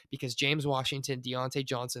high because James Washington, Deontay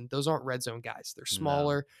Johnson, those aren't red zone guys. They're No.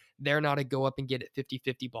 smaller. They're not a go up and get it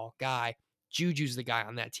 50-50 ball guy. Juju's the guy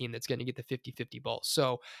on that team that's going to get the 50-50 ball.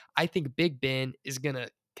 So I think Big Ben is going to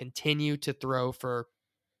continue to throw for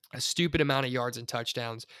a stupid amount of yards and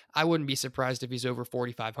touchdowns. I wouldn't be surprised if he's over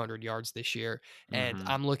 4,500 yards this year. And Hmm.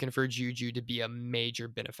 I'm looking for Juju to be a major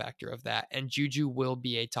benefactor of that. And Juju will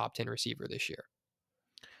be a top 10 receiver this year.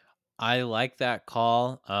 I like that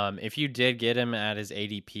call. If you did get him at his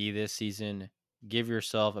ADP this season, give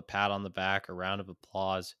yourself a pat on the back, a round of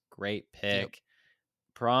applause. Great Yep. pick.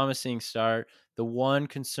 Promising start. The one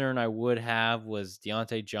concern I would have was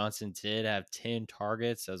Deontay Johnson did have 10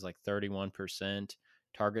 targets. That was like 31%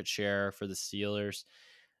 target share for the Steelers.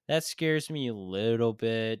 That scares me a little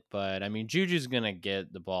bit, but I mean, Juju's going to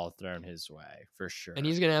get the ball thrown his way for And sure.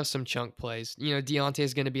 he's going to have some chunk plays.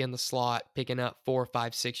 Deontay's going to be in the slot picking up 4,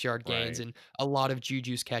 5, 6 yard gains. Right. And a lot of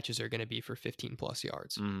Juju's catches are going to be for 15 plus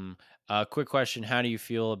yards. Mm. Quick question. How do you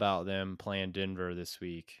feel about them playing Denver this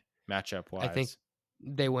week, matchup I think wise?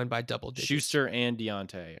 they win by double digits. Schuster and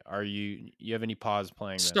Deontay. You have any pause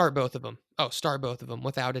playing them? Start both of them. Oh, start both of them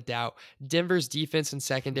without a doubt. Denver's defense and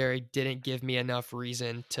secondary didn't give me enough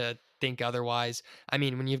reason to think otherwise. I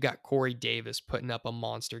mean, when you've got Corey Davis putting up a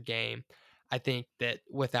monster game, I think that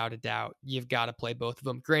without a doubt, you've got to play both of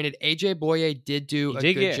them. Granted, AJ Boye did do a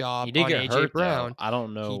good job He did on get AJ hurt though. Brown. I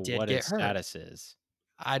don't know He did what get his hurt. status is.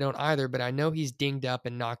 I don't either, but I know he's dinged up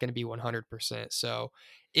and not going to be 100%. So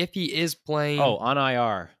if he is Oh, playing, on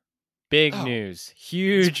IR. Big oh, news.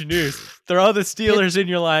 Huge news. Throw the Pitt, Steelers in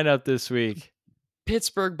your lineup this week.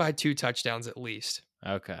 Pittsburgh by 2 touchdowns at least.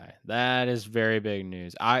 Okay. That is very big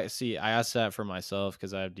news. I asked that for myself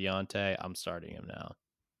because I have Deontay. I'm starting him now.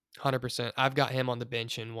 100%. I've got him on the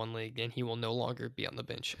bench in one league, and he will no longer be on the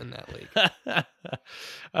bench in that league.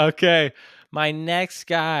 Okay. My next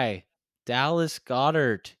guy, Dallas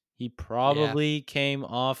Goddard. He Yeah, probably came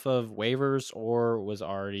off of waivers or was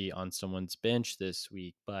already on someone's bench this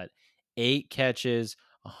week, but 8 catches,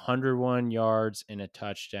 101 yards, and a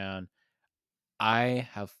touchdown. I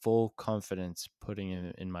have full confidence putting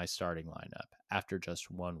him in my starting lineup after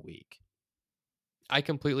just 1 week. I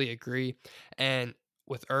completely agree. And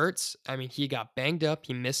with Ertz, I mean, he got banged up.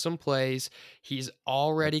 He missed some plays. He's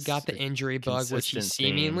already That's got the a injury bug, which he consistent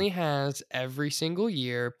theme. seemingly has every single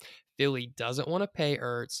year. Philly doesn't want to pay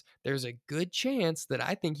Ertz. There's a good chance that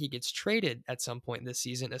I think he gets traded at some point this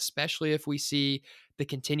season, especially if we see the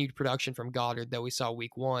continued production from Goddard that we saw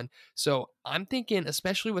week one. So I'm thinking,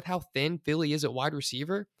 especially with how thin Philly is at wide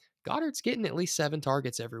receiver, Goddard's getting at least 7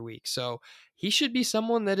 targets every week. So he should be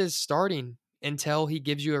someone that is starting until he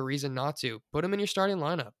gives you a reason not to. Put him in your starting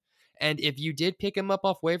lineup. And if you did pick him up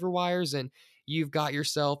off waiver wires and you've got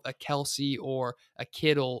yourself a Kelsey or a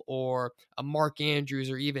Kittle or a Mark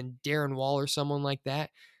Andrews or even Darren Wall or someone like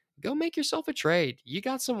that, go make yourself a trade. You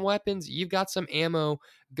got some weapons, you've got some ammo.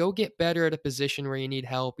 Go get better at a position where you need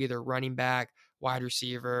help, either running back, wide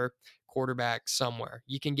receiver, quarterback, somewhere.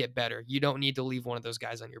 You can get better. You don't need to leave one of those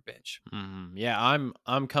guys on your bench. Yeah,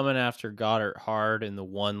 I'm coming after Goddard hard in the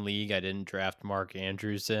one league I didn't draft Mark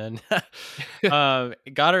Andrews in.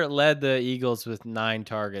 Goddard led the Eagles with 9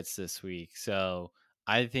 targets this week, so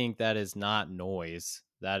I think that is not noise.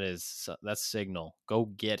 That's signal. Go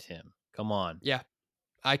get him. Come on. Yeah,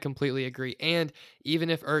 I completely agree. And even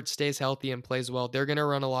if Ertz stays healthy and plays well, they're going to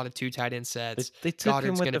run a lot of 2 tight end They sets. they took him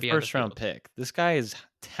Goddard's with going to the be on the first round field. pick. This guy is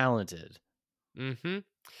talented. hmm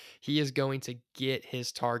He is going to get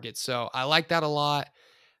his target. So I like that a lot.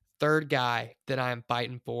 Third guy that I'm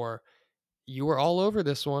fighting for. You were all over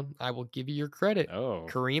this one. I will give you your credit. Oh.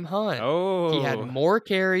 Kareem Hunt. He had Oh. more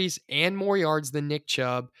carries and more yards than Nick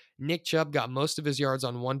Chubb. Nick Chubb got most of his yards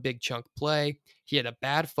on one big chunk play. He had a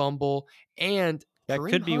bad fumble. And That Kareem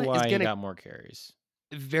could be Hunt is why he going to got more carries.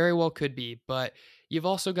 very well could be, but you've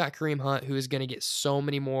also got Kareem Hunt, who is going to get so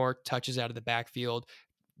many more touches out of the backfield.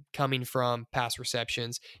 coming from pass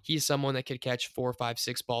receptions. He's someone that could catch 4, 5,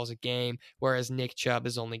 6 balls a game, whereas Nick Chubb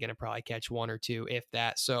is only going to probably catch one or two, if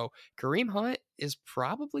that. So Kareem Hunt is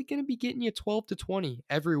probably going to be getting you 12 to 20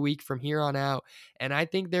 every week from here on out. And I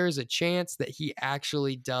think there is a chance that he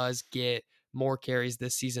actually does get more carries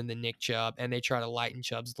this season than Nick Chubb, and they try to lighten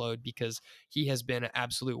Chubb's load because he has been an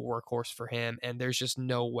absolute workhorse for him. And there's just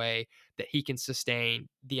no way that he can sustain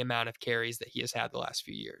the amount of carries that he has had the last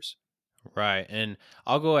few years. Right. And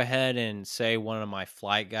I'll go ahead and say one of my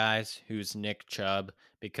flight guys who's Nick Chubb,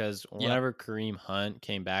 because Yep. whenever Kareem Hunt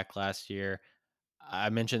came back last year, I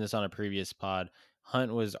mentioned this on a previous pod.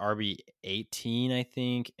 Hunt was RB 18, I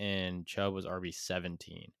think, and Chubb was RB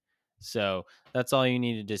 17. So that's all you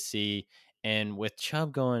needed to see. And with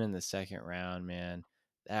Chubb going in the second round, man,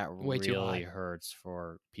 that Way too really high. hurts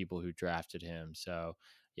for people who drafted him. So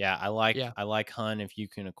yeah, I like Yeah. I like Hunt if you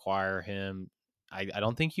can acquire him. I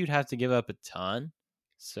don't think you'd have to give up a ton. I'm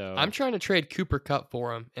So trying to trade Cooper Cup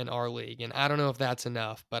for him in our league, and I don't know if that's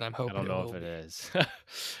enough, but I'm I hoping don't it know if will it be. is.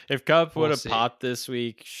 If Cup would We'll have see. popped this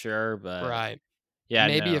week, sure, but Right. yeah,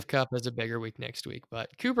 Maybe no. if Cup has a bigger week next week, but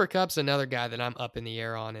Cooper Cup's another guy that I'm up in the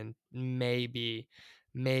air on and maybe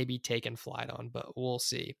taking flight on, but we'll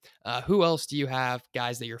see. Who else do you have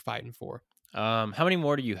guys that you're fighting for? How many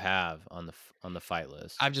more do you have on the fight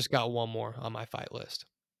list? I've just got one more on my fight list.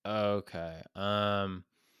 Okay.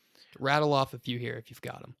 Rattle off a few here if you've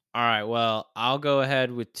got them. All right. Well, I'll go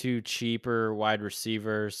ahead with two cheaper wide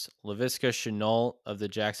receivers. Laviska Shenault of the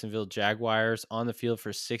Jacksonville Jaguars on the field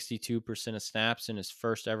for 62% of snaps in his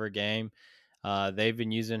first ever game. They've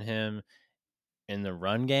been using him in the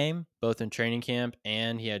run game, both in training camp,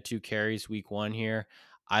 and he had 2 carries week 1 here.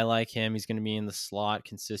 I like him. He's going to be in the slot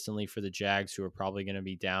consistently for the Jags, who are probably going to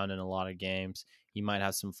be down in a lot of games. He might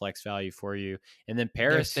have some flex value for you. And then They're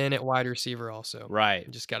Paris, thin at wide receiver also. right.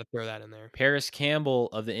 Just got to throw that in there. Paris Campbell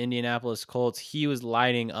of the Indianapolis Colts, he was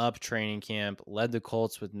lighting up training camp, led the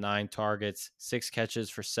Colts with 9 targets, 6 catches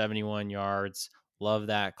for 71 yards. Love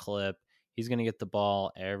that clip. He's going to get the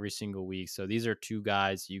ball every single week. So these are two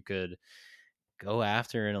guys you could go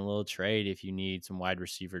after in a little trade if you need some wide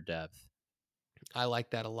receiver depth. I like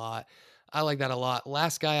that a lot. I like that a lot.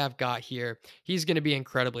 Last guy I've got here, he's going to be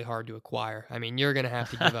incredibly hard to acquire. I mean, you're going to have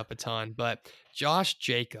to give up a ton, but Josh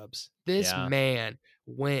Jacobs, this Yeah. man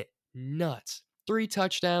went nuts. 3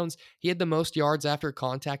 touchdowns. He had the most yards after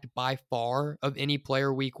contact by far of any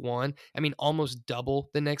player week 1. I mean, almost double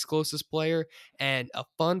the next closest player. And a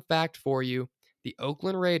fun fact for you, the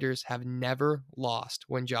Oakland Raiders have never lost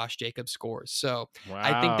when Josh Jacobs scores. So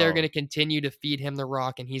I think they're going Wow. to continue to feed him the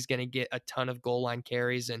rock and he's going to get a ton of goal line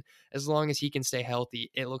carries. And as long as he can stay healthy,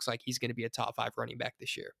 it looks like he's going to be a top 5 running back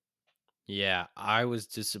this year. Yeah, I was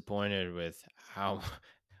disappointed with how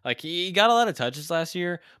like he got a lot of touches last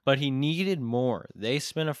year, but he needed more. They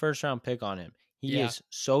spent a first round pick on him. He Yeah, is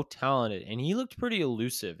so talented and he looked pretty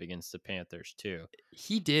elusive against the Panthers too.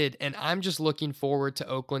 he did. And I'm just looking forward to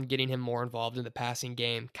Oakland getting him more involved in the passing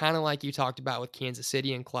game, kind of like you talked about with Kansas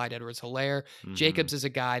City and Clyde Edwards-Helaire. Mhm. Jacobs is a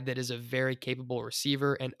guy that is a very capable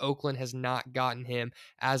receiver, and Oakland has not gotten him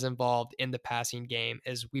as involved in the passing game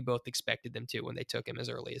as we both expected them to when they took him as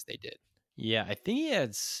early as they did. Yeah, I think he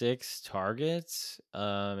had 6 targets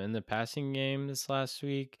in the passing game this last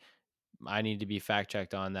week. I need to be fact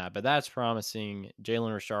checked on that, but that's promising.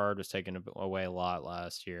 Jalen Richard was taken away a lot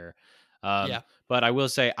last year. Yeah. But I will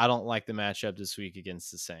say I don't like the matchup this week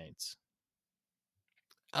against the Saints.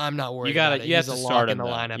 I'm not You worried got about to it. you have He's a to start lock in him the though.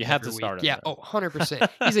 lineup You have every to week. start him Yeah. Oh, 100%.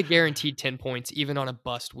 though. He's a guaranteed 10 points, even on a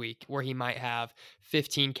bust week where he might have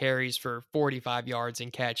 15 carries for 45 yards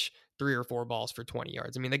and catch 3 or 4 balls for 20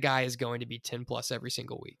 yards. I mean, the guy is going to be 10 plus every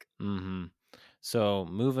single week. hmm So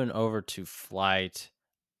moving over to flight,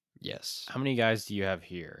 Yes. how many guys do you have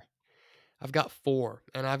here? I've got 4,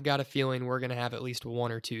 and I've got a feeling we're going to have at least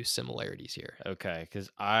 1 or 2 similarities here. Okay, because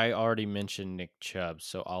I already mentioned Nick Chubb,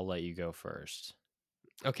 so I'll let you go first.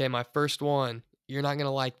 Okay, my first one, you're not going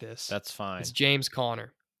to like this. That's It's fine. James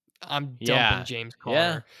Conner. I'm dumping Yeah, James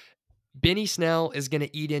yeah. Conner. Benny Snell is going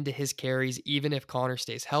to eat into his carries even if Connor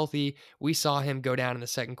stays healthy. We saw him go down in the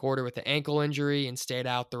second quarter with an ankle injury and stayed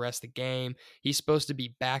out the rest of the game. He's supposed to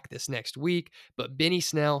be back this next week, but Benny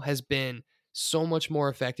Snell has been so much more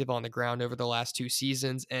effective on the ground over the last 2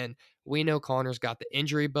 seasons. And we know Connor's got the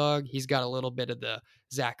injury bug. He's got a little bit of the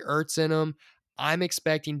Zach Ertz in him. I'm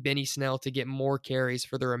expecting Benny Snell to get more carries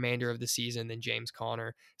for the remainder of the season than James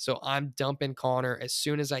Conner. So I'm dumping Conner as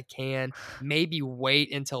soon as I can. Maybe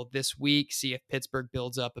wait until this week, see if Pittsburgh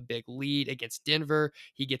builds up a big lead against Denver.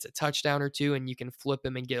 He gets a touchdown or two, and you can flip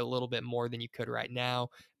him and get a little bit more than you could right now.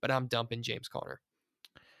 But I'm dumping James Conner.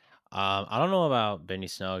 I don't know about Benny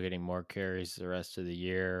Snell getting more carries the rest of the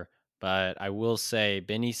year, but I will say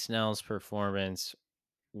Benny Snell's performance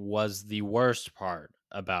was the worst part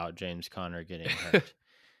about James Conner getting hurt.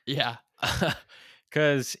 Yeah,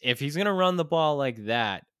 Because if he's going to run the ball like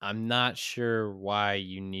that, I'm not sure why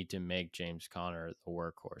you need to make James Conner the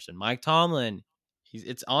workhorse. And Mike Tomlin,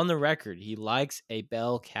 it's on the record. He likes a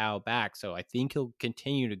bell cow back. So I think he'll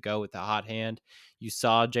continue to go with the hot hand. You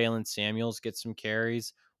saw Jalen Samuels get some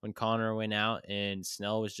carries when Connor went out, and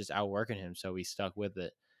Snell was just outworking him. So he stuck with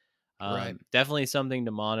it. right. Definitely something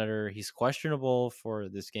to monitor. He's questionable for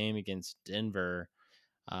this game against Denver.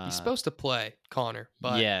 He's Uh, supposed to play Connor,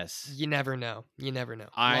 but yes, you never know. You never know.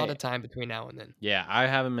 A lot I of time between now and then. Yeah, I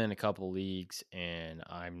have him in a couple leagues, and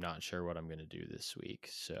I'm not sure what I'm going to do this week.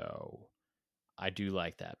 So I do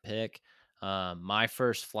like that pick. My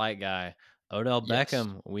first flight guy, Odell Yes.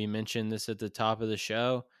 Beckham. We mentioned this at the top of the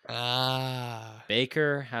show. Ah,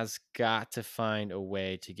 Baker has got to find a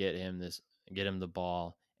way to get him the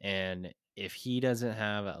ball. And if he doesn't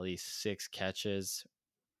have at least 6 catches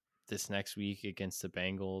this next week against the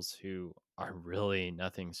Bengals, who are really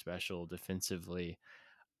nothing special defensively,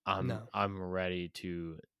 I'm no. I'm ready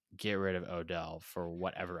to get rid of Odell for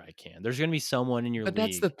whatever I can. There's gonna be someone in your But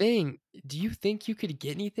that's the league. thing. Do you think you could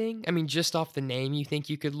get anything? I mean, just off the name, you think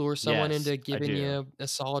you could lure someone Yes, into I giving do. you a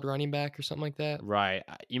solid running back or something like that? Right.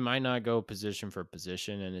 You might not go position for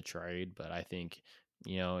position in a trade, but I think,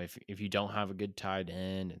 if you don't have a good tight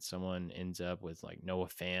end and someone ends up with like Noah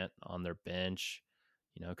Fant on their bench,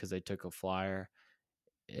 because they took a flyer,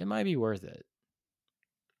 it might be worth it.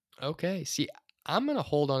 Okay. See, I'm going to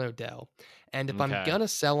hold on Odell. And if I'm Okay. going to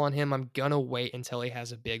sell on him, I'm going to wait until he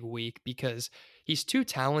has a big week because he's too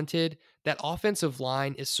talented. That offensive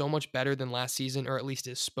line is so much better than last season, or at least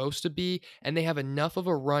is supposed to be. And they have enough of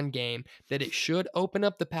a run game that it should open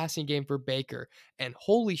up the passing game for Baker. And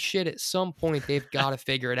holy shit, at some point, they've got to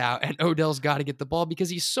figure it out. And Odell's got to get the ball because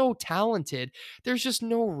he's so talented. There's just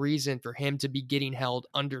no reason for him to be getting held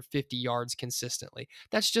under 50 yards consistently.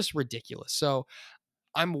 That's just ridiculous. So,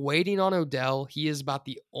 I'm waiting on Odell. He is about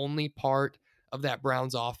the only part of that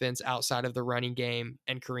Browns offense outside of the running game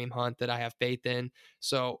and Kareem Hunt that I have faith in.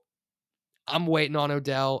 So I'm waiting on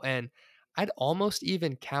Odell, and I'd almost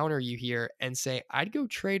even counter you here and say I'd go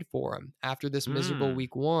trade for him after this miserable Hmm.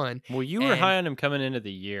 week one. Well, you were And high on him coming into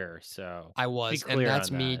the year, so I be was, and clear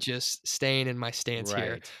that's on me that. just staying in my stance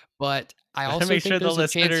here. Right. But I Gotta also make think sure the there's a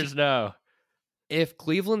chance listeners know. if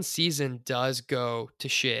Cleveland's season does go to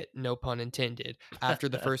shit, no pun intended, after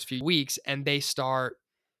the first few weeks and they start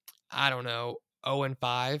I don't know, 0 and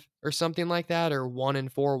 5 or something like that, or 1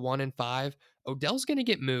 and 4, 1 and 5, Odell's going to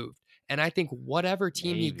get moved. And I think whatever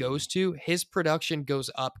team he goes Maybe. to, his production goes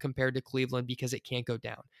up compared to Cleveland because it can't go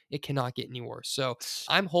down. It cannot get any worse. So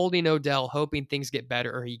I'm holding Odell, hoping things get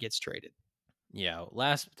better or he gets traded. Yeah.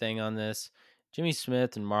 Last thing on this, Jimmy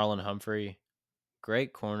Smith and Marlon Humphrey,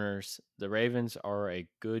 great corners. The Ravens are a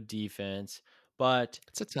good defense, but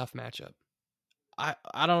It's a tough matchup.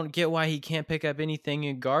 I don't get why he can't pick up anything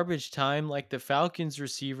in garbage time like the Falcons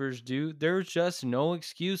receivers do. There's just no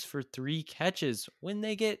excuse for 3 catches when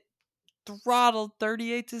they get throttled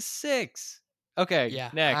 38-6. Okay,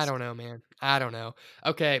 Yeah, I next. don't know, man. I don't know.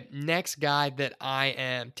 Okay, next guy that I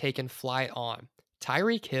am taking flight on,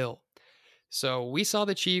 Tyreek Hill. So we saw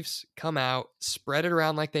the Chiefs come out, spread it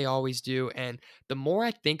around like they always do. And the more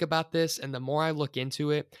I think about this and the more I look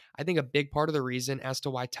into it, I think a big part of the reason as to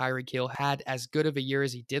why Tyreek Hill had as good of a year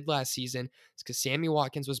as he did last season is because Sammy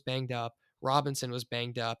Watkins was banged up, Robinson was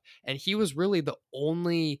banged up, and he was really the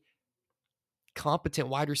only competent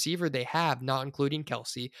wide receiver they have, not including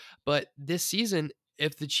Kelsey. But this season,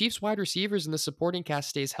 if the Chiefs wide receivers and the supporting cast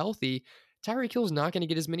stays healthy, Tyreek Hill is not going to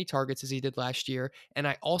get as many targets as he did last year. And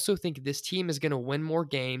I also think this team is going to win more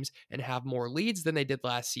games and have more leads than they did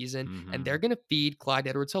last season. And they're Mhm. going to feed Clyde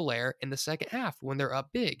Edwards-Helaire in the second half when they're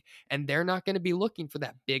up big. And they're not going to be looking for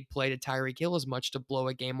that big play to Tyreek Hill as much to blow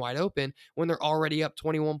a game wide open when they're already up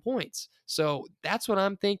 21 points. So that's what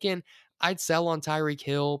I'm thinking. I'd sell on Tyreek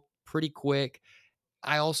Hill pretty quick.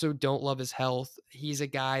 I also don't love his health. He's a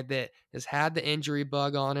guy that has had the injury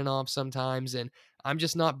bug on and off sometimes, and I'm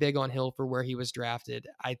just not big on Hill for where he was drafted.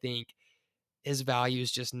 I think his value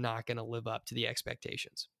is just not going to live up to the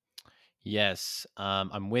expectations. Yes,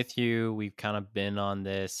 I'm with you. We've kind of been on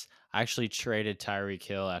this. I actually traded Tyreek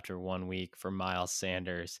Hill after 1 week for Miles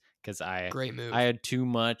Sanders because Great I move. had too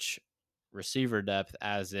much receiver depth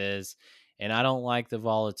as is, and I don't like the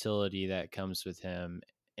volatility that comes with him.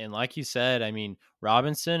 And like you said, I mean,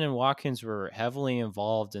 Robinson and Watkins were heavily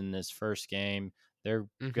involved in this first game. They're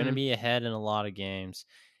going to Hmm. be ahead in a lot of games.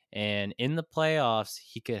 And in the playoffs,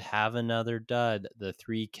 he could have another dud, the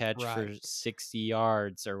 3 catch for Right. 60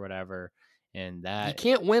 yards or whatever. And You that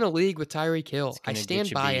can't win a league with Tyreek it's Hill. I going to get stand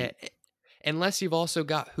you by beat. it. Unless you've also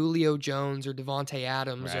got Julio Jones or Devontae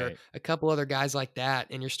Adams or Right. a couple other guys like that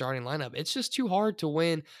in your starting lineup. It's just too hard to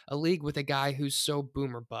win a league with a guy who's so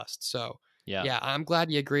boom or bust. So, Yeah. yeah, I'm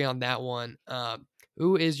glad you agree on that one.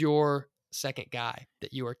 Who is your second guy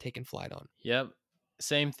that you are taking flight on? Yep.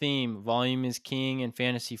 Same theme. Volume is king in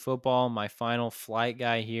fantasy football. My final flight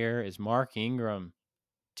guy here is Mark Ingram.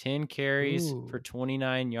 10 carries for Ooh.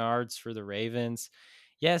 29 yards for the Ravens.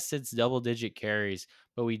 Yes, it's double digit carries,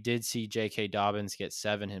 but we did see J.K. Dobbins get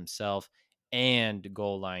 7 himself and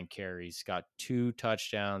goal line carries. Got 2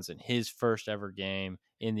 touchdowns in his first ever game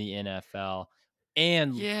in the NFL.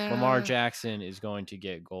 And Lamar Yeah. Jackson is going to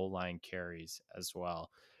get goal line carries as well.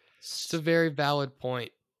 It's a very valid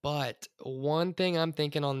point. But one thing I'm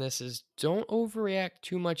thinking on this is don't overreact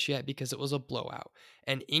too much yet because it was a blowout.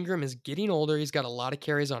 And Ingram is getting older. He's got a lot of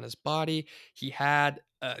carries on his body. He had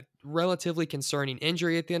a relatively concerning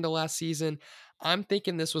injury at the end of last season. I'm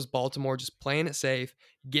thinking this was Baltimore just playing it safe,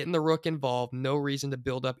 getting the rook involved. No reason to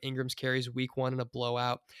build up Ingram's carries week one in a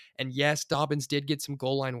blowout. And yes, Dobbins did get some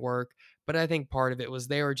goal line work, but I think part of it was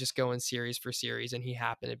they were just going series for series, and he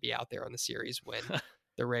happened to be out there on the series when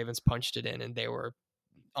the Ravens punched it in and they were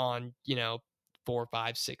on, 4,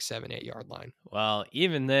 5, 6, 7, 8 yard line. Well,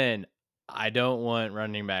 even then, I don't want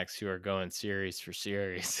running backs who are going series for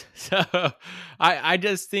series. So I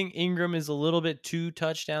just think Ingram is a little bit too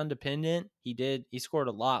touchdown dependent. He scored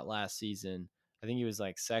a lot last season. I think he was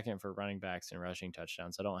like second for running backs and rushing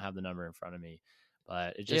touchdowns. I don't have the number in front of me,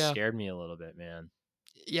 but it just Yeah. scared me a little bit, man.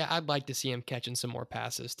 Yeah, I'd like to see him catching some more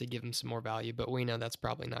passes to give him some more value, but we know that's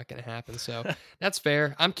probably not going to happen. So that's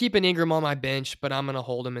fair. I'm keeping Ingram on my bench, but I'm going to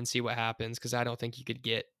hold him and see what happens because I don't think you could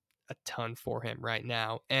get a ton for him right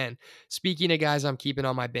now. And speaking of guys I'm keeping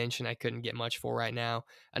on my bench and I couldn't get much for right now,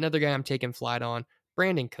 another guy I'm taking flight on,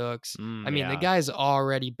 Brandon Cooks. I mean, the Yeah. guy's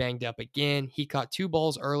already banged up again. He caught 2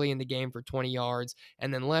 balls early in the game for 20 yards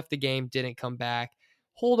and then left the game, didn't come back.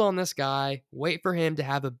 Hold on this guy, wait for him to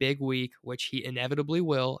have a big week, which he inevitably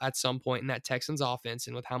will at some point in that Texans offense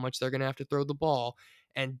and with how much they're going to have to throw the ball,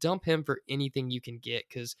 and dump him for anything you can get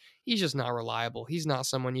because he's just not reliable. He's not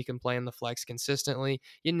someone you can play in the flex consistently.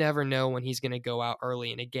 You never know when he's going to go out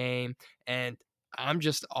early in a game. And I'm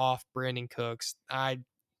just off Brandon Cooks.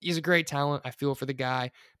 He's a great talent. I feel for the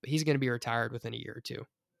guy, but he's going to be retired within a year or two.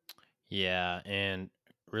 Yeah, and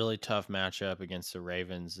really tough matchup against the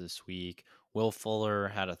Ravens this week. Will Fuller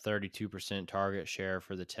had a 32% target share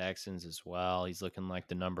for the Texans as well. He's looking like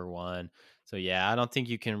the number one. So, yeah, I don't think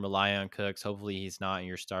you can rely on Cooks. Hopefully, he's not in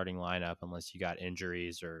your starting lineup unless you got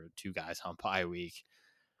injuries or 2 guys on bye week.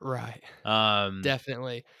 Right. Um,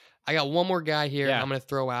 Definitely. I got one more guy here yeah. I'm going to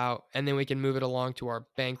throw out, and then we can move it along to our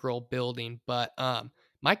bankroll building. But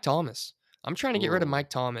Mike Thomas. I'm trying to get rid of Ooh, Mike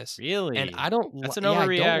Thomas, and really? That's an yeah,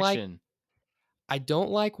 overreaction. I don't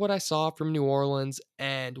like what I saw from New Orleans,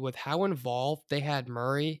 and with how involved they had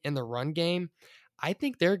Murray in the run game, I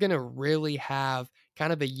think they're going to really have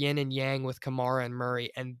kind of a yin and yang with Kamara and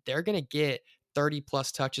Murray, and they're going to get 30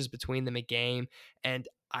 plus touches between them a game. And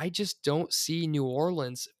I just don't see New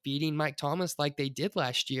Orleans feeding Mike Thomas like they did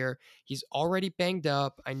last year. He's already banged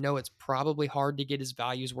up. I know it's probably hard to get his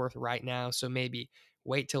values worth right now, so maybe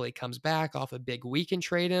wait till he comes back off a big week and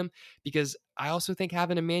trade him because I also think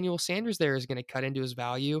having Emmanuel Sanders there is going to cut into his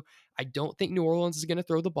value. I don't think New Orleans is going to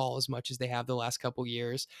throw the ball as much as they have the last couple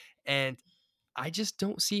years. And I just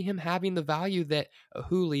don't see him having the value that a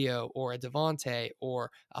Julio or a Devontae or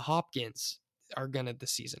a Hopkins are going to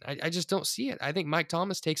this season. I just don't see it. I think Mike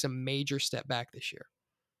Thomas takes a major step back this year.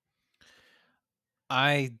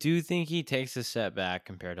 I do think he takes a step back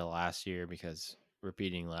compared to last year because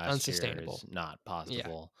repeating last year Unsustainable. is not Yeah.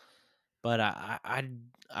 possible. But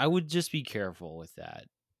I would just be careful with that.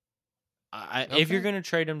 If you're Okay. going to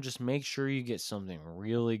trade him, just make sure you get something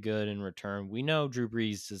really good in return. We know Drew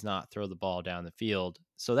Brees does not throw the ball down the field,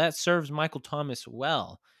 so that serves Michael Thomas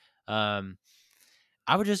well. Um,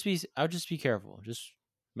 I would just be careful. Just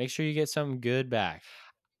make sure you get something good back.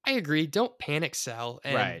 I agree. Don't panic sell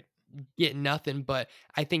and Right. get nothing, but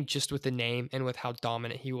I think just with the name and with how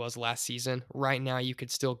dominant he was last season, right now you could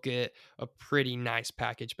still get a pretty nice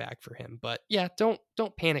package back for him. But yeah, don't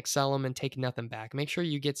panic sell him and take nothing back. Make sure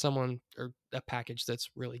you get someone or a package that's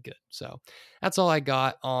really good. So that's all I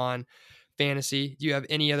got on fantasy. Do you have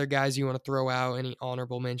any other guys you want to throw out? Any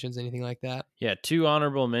honorable mentions, anything like that? Yeah, 2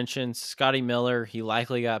 honorable mentions. Scotty Miller, he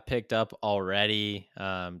likely got picked up already.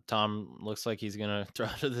 Tom looks like he's gonna throw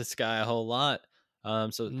to this guy a whole lot.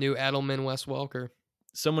 So New Edelman, Wes Welker.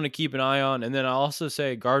 someone to keep an eye on. And then I'll also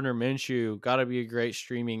say Gardner Minshew got to be a great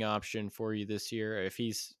streaming option for you this year. I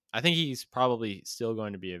think he's probably still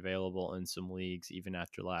going to be available in some leagues even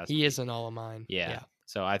after last He week. isn't all of mine. Yeah. Yeah.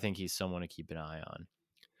 So I think he's someone to keep an eye on.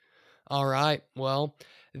 All right. Well,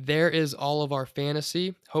 there is all of our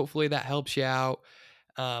fantasy. Hopefully that helps you out.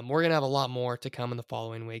 We're going to have a lot more to come in the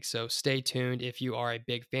following week. So stay tuned if you are a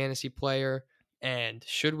big fantasy player. And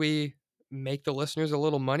should we make the listeners a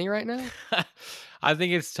little money right now? I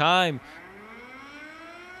think it's time.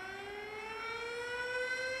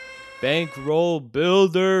 Bankroll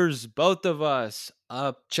builders, both of us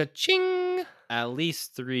up Cha-ching! at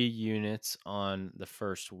least 3 units on the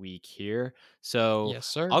first week here. So Yes,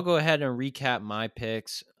 sir. I'll go ahead and recap my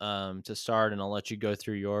picks to start, and I'll let you go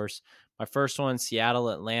through yours. My first one, Seattle,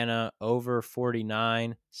 Atlanta, over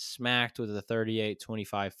 49, smacked with a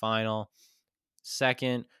 38-25 final.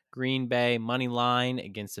 Second, Green Bay, money line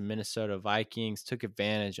against the Minnesota Vikings. Took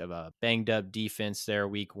advantage of a banged up defense there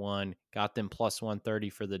week 1. Got them plus 130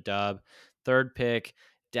 for the dub. Third pick,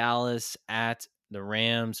 Dallas at the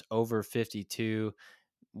Rams, over 52.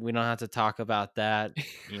 We don't have to talk about that.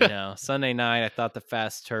 Sunday night, I thought the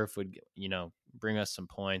fast turf would, bring us some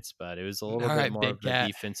points, but it was a little All bit right, more big of a cat.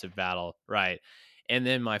 defensive battle. Right. And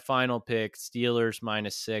then my final pick, Steelers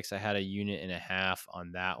 -6. I had a unit and a half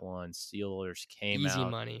on that one. Steelers came Easy out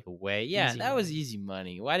money. the way. Yeah, Easy that was money. easy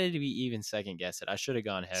money. Why did we even second guess it? I should have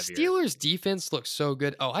gone heavier. Steelers defense looks so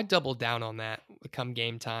good. Oh, I doubled down on that come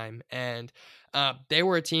game time. And they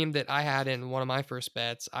were a team that I had in one of my first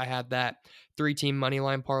bets. I had that 3-team money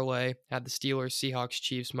line parlay, had the Steelers, Seahawks,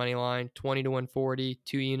 Chiefs money line, 20 to win 40,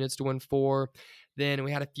 2 units to win 4. Then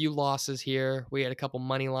we had a few losses here. We had a couple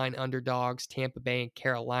money line underdogs, Tampa Bay and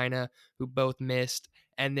Carolina, who both missed.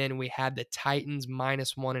 And then we had the Titans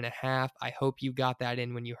 -1.5. I hope you got that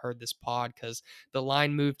in when you heard this pod because the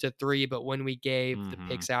line moved to 3, but when we gave the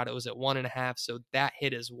picks out, it was at 1.5. So that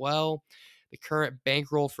hit as well. The current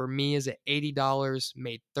bankroll for me is at $80,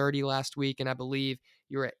 made 30 last week. And I believe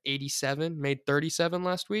you were at 87, made 37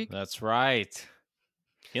 last week. That's right.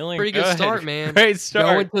 Feeling Pretty good good. start, man. Great start.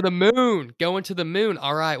 Going to the moon. Going to the moon.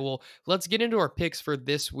 All right. Well, let's get into our picks for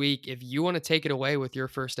this week. If you want to take it away with your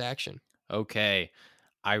first action. Okay.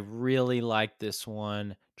 I really like this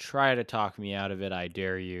one. Try to talk me out of it. I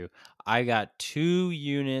dare you. I got 2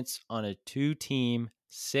 units on a 2-team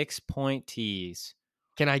 6-point tease.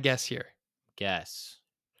 Can I guess here? Guess.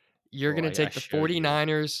 You're going to take the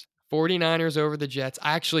 49ers over the Jets.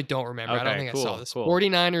 I actually don't remember. I don't think I saw this. Cool.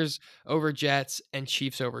 49ers over Jets and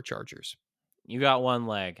Chiefs over Chargers. You got one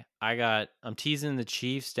leg. I'm teasing the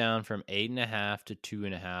Chiefs down from 8.5 to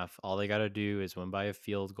 2.5. All they got to do is win by a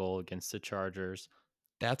field goal against the Chargers.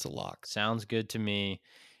 That's a lock. Sounds good to me.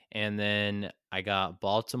 And then I got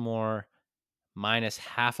Baltimore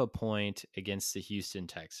 -0.5 a point against the Houston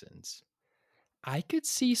Texans. I could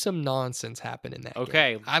see some nonsense happen in that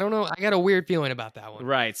Okay. game. I don't know. I got a weird feeling about that one.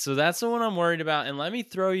 Right. So that's the one I'm worried about. And let me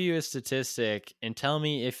throw you a statistic and tell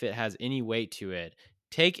me if it has any weight to it.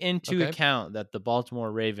 Take into account that the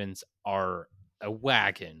Baltimore Ravens are a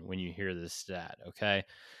wagon when you hear this stat. Okay.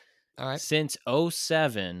 All right. Since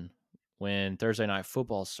 2007, when Thursday Night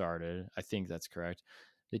Football started, I think that's correct.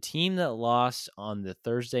 The team that lost on the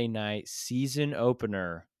Thursday night season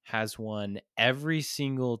opener has won every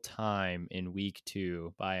single time in week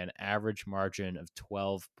 2 by an average margin of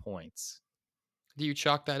 12 points. Do you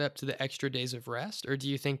chalk that up to the extra days of rest, or do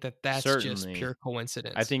you think that that's just pure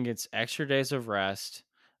coincidence? I think it's extra days of rest,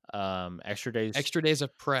 extra days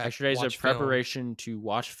of prep, extra days of film. preparation to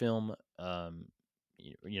watch film,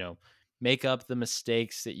 make up the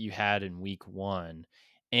mistakes that you had in week 1.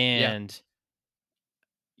 And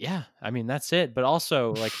yeah, I mean, that's it. But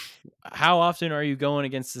also, like, how often are you going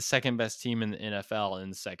against the second best team in the NFL in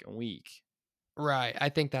the second week? Right. I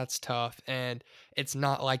think that's tough. And it's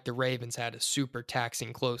not like the Ravens had a super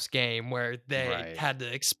taxing close game where they had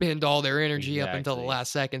to expend all their energy up until the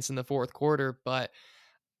last seconds in the fourth quarter. But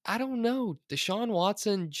I don't know. Deshaun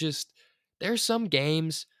Watson there's some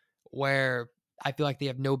games where I feel like they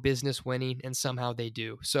have no business winning and somehow they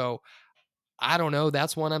do. So I don't know.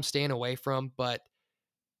 That's one I'm staying away from. But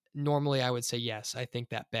normally I would say yes. I think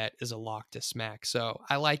that bet is a lock to smack. So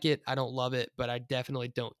I like it. I don't love it, but I definitely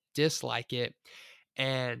don't dislike it.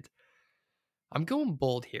 And I'm going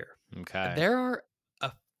bold here. Okay. There are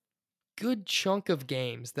a good chunk of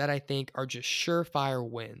games that I think are just surefire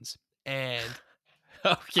wins. And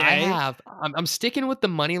I'm sticking with the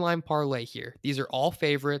money line parlay here. These are all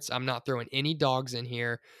favorites. I'm not throwing any dogs in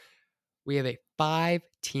here. We have a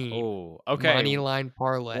 5-team money line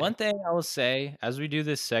parlay. One thing I will say, as we do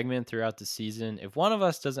this segment throughout the season, if one of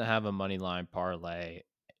us doesn't have a money line parlay,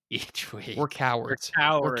 each We're week. We're cowards. We're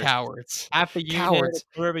cowards. cowards. Half a unit, a Cowards.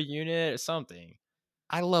 quarter of a unit, or something.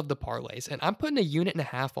 I love the parlays, and I'm putting a unit and a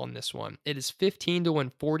half on this one. It is 15 to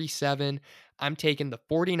win 47. I'm taking the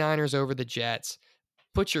 49ers over the Jets.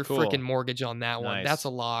 Put your freaking Cool. mortgage on that one. That's a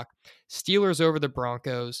Nice. lock. Steelers over the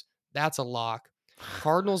Broncos. That's a lock.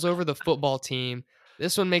 Cardinals over the football team.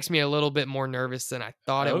 This one makes me a little bit more nervous than I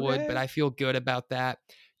thought it would, but Okay. I feel good about that.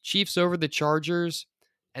 Chiefs over the Chargers,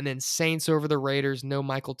 and then Saints over the Raiders. No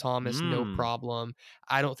Michael Thomas, no Mm. problem.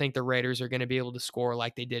 I don't think the Raiders are going to be able to score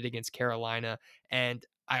like they did against Carolina. And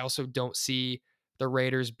I also don't see the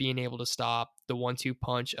Raiders being able to stop the 1-2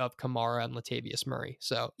 punch of Kamara and Latavius Murray.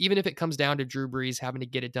 So even if it comes down to Drew Brees having to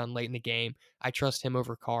get it done late in the game, I trust him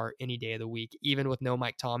over Carr any day of the week. Even with no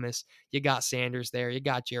Mike Thomas, you got Sanders there, you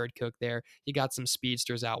got Jared Cook there, you got some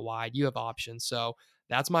speedsters out wide, you have options. So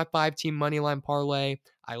that's my 5-team money line parlay.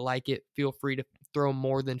 I like it. Feel free to throw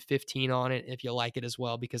more than 15 on it if you like it as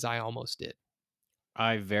well, because I almost did.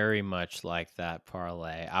 I very much like that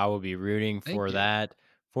parlay. I will be rooting Thank for you. that.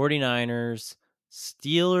 49ers,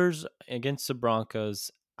 Steelers against the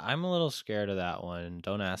Broncos. I'm a little scared of that one.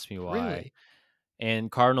 Don't ask me why. Really?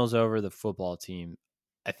 And Cardinals over the football team.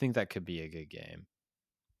 I think that could be a good game.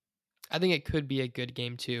 I think it could be a good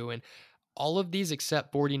game too. And all of these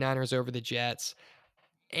except 49ers over the Jets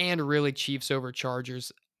and really Chiefs over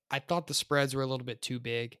Chargers, I thought the spreads were a little bit too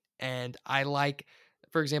big. And I like,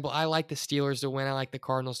 for example, I like the Steelers to win. I like the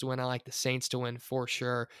Cardinals to win. I like the Saints to win for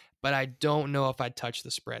sure. But I don't know if I'd touch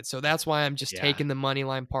the spread. So that's why I'm just Yeah. taking the money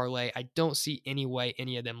line parlay. I don't see any way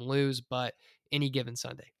any of them lose, but any given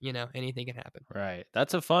Sunday, anything can happen. Right.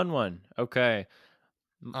 That's a fun one. Okay.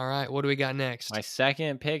 M- All right. What do we got My next?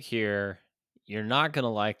 second pick here. You're not going to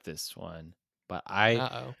like this one, but I Uh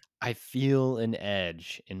oh. I feel an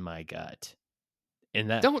edge in my gut. In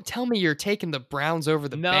that Don't tell me you're taking the Browns over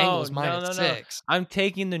the No, Bengals no, minus no, no. 6. I'm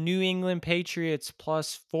taking the New England Patriots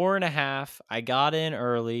plus 4.5. I got in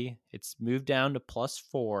early. It's moved down to plus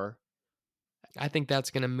 4. I think that's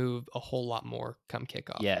going to move a whole lot more come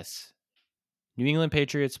kickoff. Yes. New England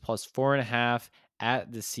Patriots plus 4.5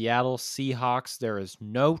 at the Seattle Seahawks. There is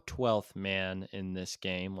no 12th man in this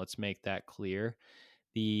game. Let's make that clear.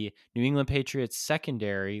 The New England Patriots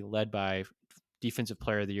secondary, led by Defensive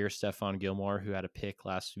Player of the Year Stephon Gilmore, who had a pick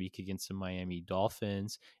last week against the Miami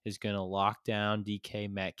Dolphins, is going to lock down DK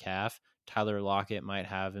Metcalf. Tyler Lockett might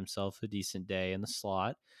have himself a decent day in the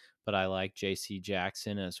slot, but I like JC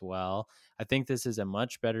Jackson as well. I think this is a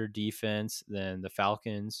much better defense than the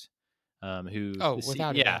Falcons, Oh,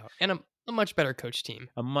 without a doubt. And a much better coach team.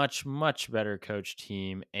 a much better coach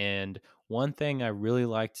team. And one thing I really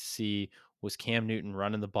like to see was Cam Newton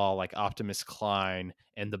running the ball like Optimus Klein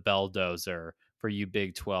and the Belldozer for you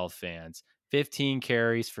Big 12 fans. 15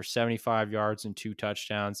 carries for 75 yards and 2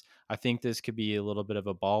 touchdowns. I think this could be a little bit of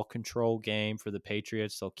a ball control game for the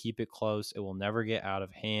Patriots. They'll keep it close. It will never get out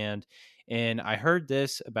of hand. And I heard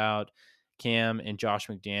this about Cam and Josh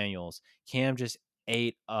McDaniels. Cam just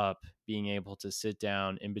ate up being able to sit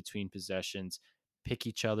down in between possessions, pick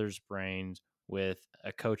each other's brains with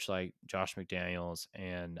a coach like Josh McDaniels.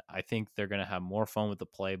 And I think they're going to have more fun with the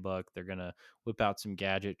playbook. They're going to whip out some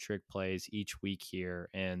gadget trick plays each week here.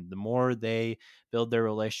 And the more they build their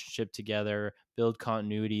relationship together, build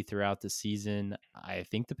continuity throughout the season, I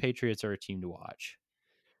think the Patriots are a team to watch.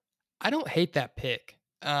 I don't hate that pick.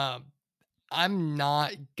 I'm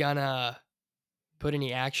not gonna put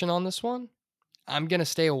any action on this one. I'm gonna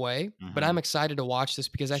stay away, but I'm Mm-hmm. excited to watch this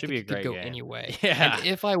because I Should be think a it could great go game. any way. And Yeah.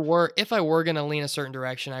 if I were gonna lean a certain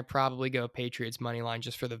direction, I'd probably go Patriots money line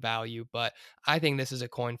just for the value. But I think this is a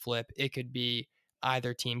coin flip. It could be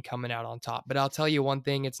either team coming out on top. But I'll tell you one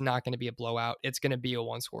thing: it's not going to be a blowout. It's going to be a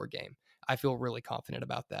one-score game. I feel really confident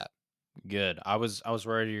about that. Good. I was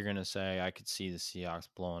worried you're gonna say I could see the Seahawks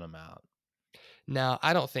blowing them out. No,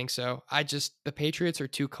 I don't think so. The Patriots are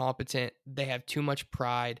too competent. They have too much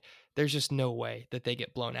pride. There's just no way that they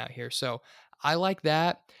get blown out here. So I like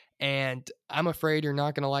that. And I'm afraid you're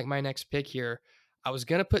not going to like my next pick here. I was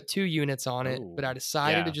going to put 2 units on it, but I Oh,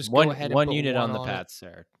 decided to yeah. just go One ahead and one put unit 1 on the on it. Pats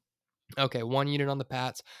there. Okay, 1 unit on the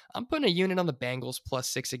Pats. I'm putting a unit on the Bengals plus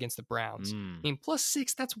 6 against the Browns. Mm. I mean, plus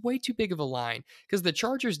 6, that's way too big of a line because the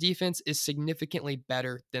Chargers defense is significantly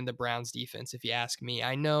better than the Browns defense, if you ask me.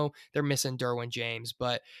 I know they're missing Derwin James,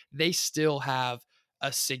 but they still have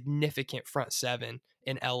a significant front 7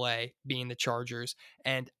 in LA being the Chargers.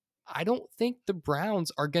 And I don't think the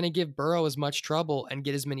Browns are going to give Burrow as much trouble and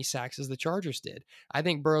get as many sacks as the Chargers did. I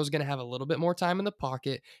think Burrow's going to have a little bit more time in the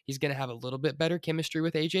pocket. He's going to have a little bit better chemistry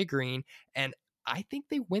with AJ Green. And I think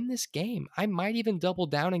they win this game. I might even double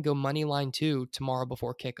down and go money line 2 tomorrow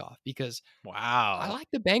before kickoff because I Wow. like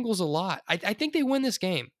the Bengals a lot. I think they win this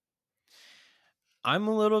game. I'm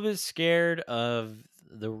a little bit scared of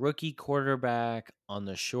the rookie quarterback on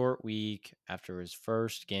the short week after his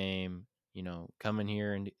first game, coming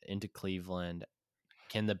here into Cleveland.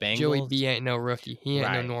 Can the Joey Bengals? B ain't no rookie. He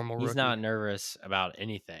ain't no Right. normal He's rookie. not nervous about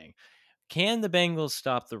anything. Can the Bengals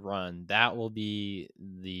stop the run? That will be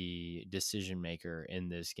the decision maker in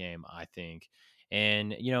this game, I think.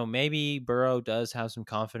 And, maybe Burrow does have some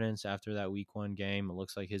confidence after that week one game. It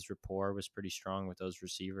looks like his rapport was pretty strong with those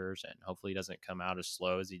receivers, and hopefully he doesn't come out as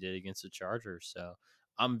slow as he did against the Chargers. So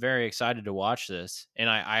I'm very excited to watch this. And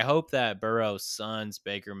I hope that Burrow's sons,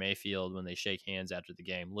 Baker Mayfield, when they shake hands after the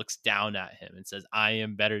game, looks down at him and says, I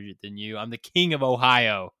am better than you. I'm the king of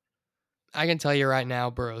Ohio. I can tell you right now,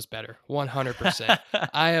 Burrow's better, 100%.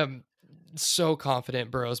 I am so confident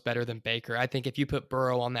Burrow's better than Baker. I think if you put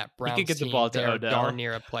Burrow on that He could Browns get the team, ball to they're darn Odell.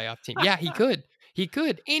 near a playoff team. Yeah, he could. He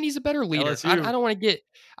could. And he's a better leader. LSU. I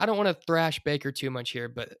don't want to thrash Baker too much here,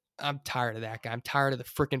 but I'm tired of that guy. I'm tired of the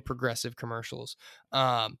freaking progressive commercials.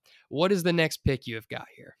 What is the next pick you have got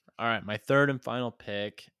here? All right, my third and final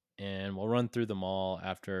pick, and we'll run through them all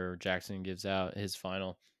after Jackson gives out his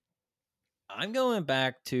final. I'm going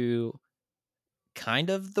back to kind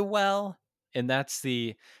of the well, and that's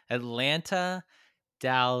the Atlanta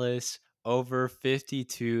Dallas over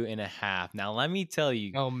 52.5. Now, let me tell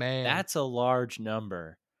you, Oh man. that's a large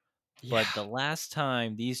number. Yeah. But the last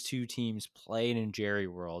time these two teams played in Jerry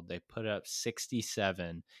World, they put up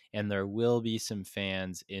 67, and there will be some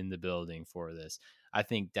fans in the building for this. I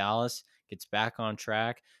think Dallas gets back on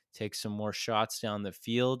track, takes some more shots down the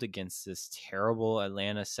field against this terrible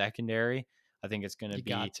Atlanta secondary. I think it's going to You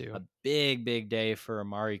got be to. a big, big day for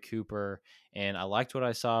Amari Cooper. And I liked what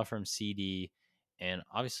I saw from CD. And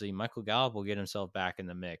obviously, Michael Gallup will get himself back in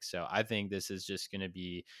the mix. So I think this is just going to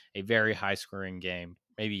be a very high scoring game,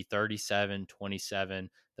 maybe 37-27.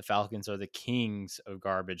 The Falcons are the kings of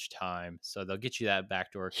garbage time. So they'll get you that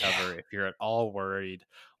backdoor cover Yeah. if you're at all worried.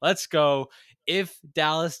 Let's go. If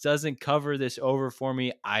Dallas doesn't cover this over for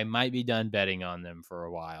me, I might be done betting on them for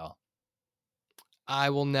a while.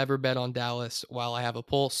 I will never bet on Dallas while I have a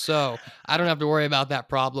pulse. So I don't have to worry about that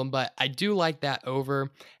problem, but I do like that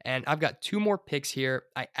over. And I've got two more picks here.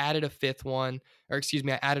 I added a fifth one, or excuse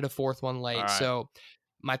me, I added a fourth one All late. right. So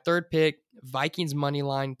my third pick, Vikings money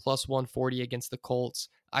line plus 140 against the Colts.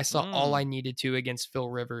 I saw all I needed to against Phil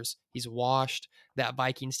Rivers. He's washed. That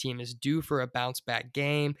Vikings team is due for a bounce back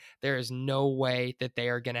game. There is no way that they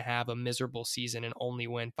are going to have a miserable season and only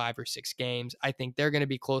win 5 or 6 games. I think they're going to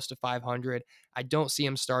be close to 500. I don't see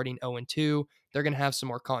them starting 0-2. They're going to have some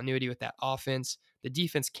more continuity with that offense. The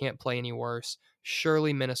defense can't play any worse.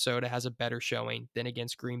 Surely Minnesota has a better showing than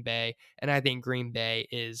against Green Bay. And I think Green Bay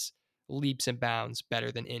is leaps and bounds better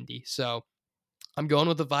than Indy. So I'm going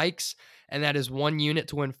with the Vikes, and that is 1 unit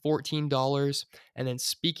to win $14. And then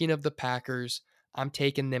speaking of the Packers, I'm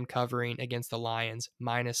taking them covering against the Lions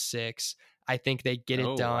 -6. I think they get it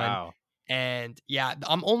Oh, done. wow. And yeah,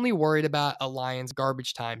 I'm only worried about a Lions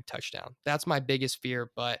garbage time touchdown. That's my biggest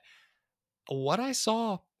fear. But what I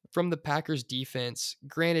saw from the Packers defense,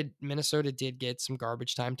 granted, Minnesota did get some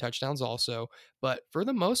garbage time touchdowns also, but for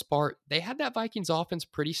the most part, they had that Vikings offense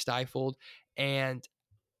pretty stifled. And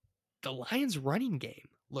the Lions running game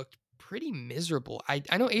looked pretty miserable. I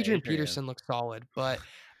know Adrian Adrian. Peterson looked solid, but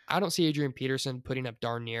I don't see Adrian Peterson putting up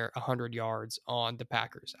darn near 100 yards on the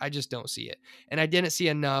Packers. I just don't see it. And I didn't see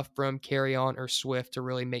enough from Carry-On or Swift to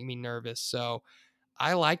really make me nervous. So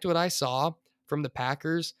I liked what I saw from the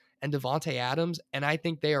Packers and Devontae Adams, and I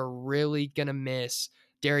think they are really going to miss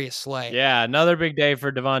Darius Slay. Yeah, another big day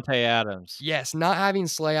for Devontae Adams. Yes, not having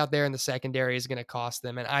Slay out there in the secondary is going to cost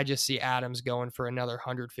them, and I just see Adams going for another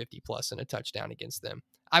 150 plus and a touchdown against them.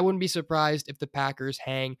 I wouldn't be surprised if the Packers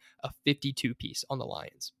hang a 52 piece on the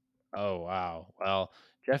Lions. Oh, wow. Well,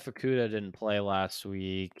 Jeff Okuda didn't play last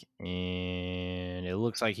week, and it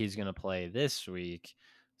looks like he's going to play this week.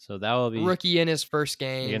 So that will be Rookie in his first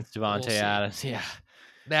game. against We'll Devontae see. Adams. Yeah.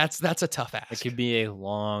 That's a tough It ask. could be a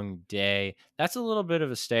long day. That's a little bit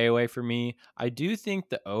of a stay away for me. I do think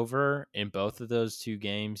the over in both of those two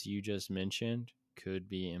games you just mentioned could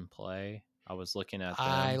be in play. I was looking at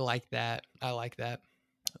I them. like that. I like that.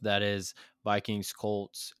 That is Vikings,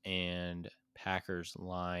 Colts, and Packers,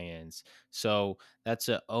 Lions. So that's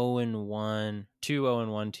a 0-1, two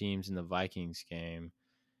 0-1 teams in the Vikings game.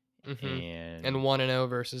 Mm-hmm. And And 1-0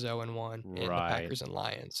 versus 0-1 in the right. Packers and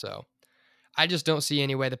Lions. So I just don't see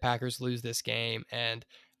any way the Packers lose this game, and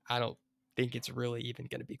I don't think it's really even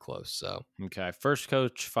going to be close. So Okay. First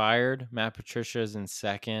coach fired. Matt Patricia is in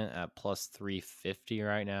second at plus 350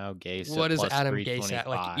 right now. Gase what at is plus Adam Gase at?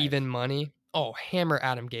 Like 325. even money? Oh, hammer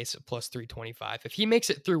Adam Gase at plus 325. If he makes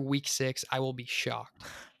it through week 6, I will be shocked.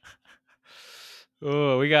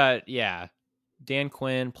 Oh, we got Dan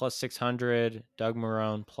Quinn plus 600, Doug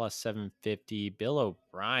Marone plus 750, Bill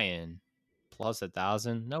O'Brien plus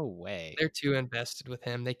 1,000. No way. They're too invested with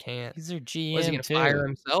him. They can't. He's their Was he GM gonna fire too.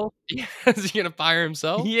 himself? Yeah, is he gonna fire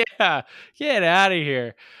himself? Yeah, get out of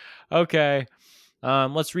here. Okay.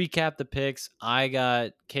 Let's recap the picks. I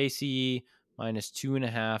got KC minus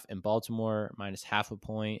 2.5 and Baltimore minus half a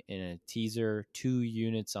point in a teaser, 2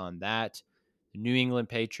 units on that. The New England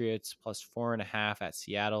Patriots plus 4.5 at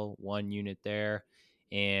Seattle, 1 unit there,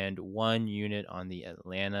 and 1 unit on the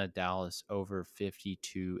Atlanta Dallas over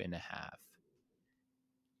 52.5.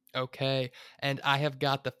 Okay. And I have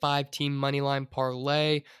got the 5-team money line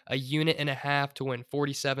parlay, a unit and a half to win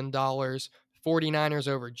 $47, 49ers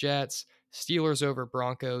over Jets, Steelers over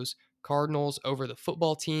Broncos, Cardinals over the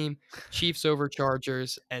football team, Chiefs over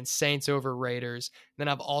Chargers, and Saints over Raiders. Then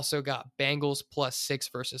I've also got Bengals plus 6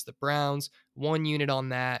 versus the Browns, 1 unit on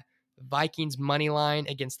that. Vikings money line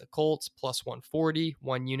against the Colts plus 140,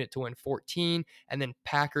 1 unit to win 14, and then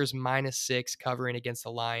Packers minus 6 covering against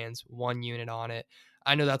the Lions, 1 unit on it.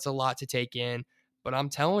 I know that's a lot to take in, but I'm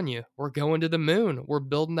telling you, we're going to the moon. We're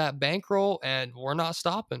building that bankroll and we're not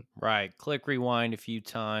stopping. Right. Click rewind a few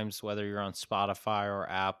times, whether you're on Spotify or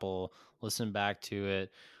Apple. Listen back to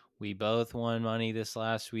it. We both won money this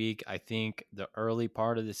last week. I think the early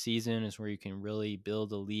part of the season is where you can really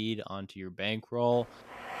build a lead onto your bankroll.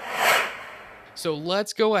 So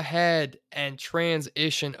let's go ahead and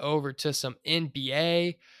transition over to some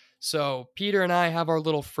NBA. So Peter and I have our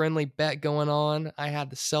little friendly bet going on. I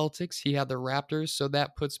had the Celtics, he had the Raptors, so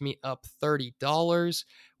that puts me up $30.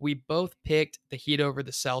 We both picked the Heat over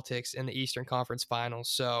the Celtics in the Eastern Conference Finals.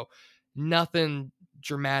 So nothing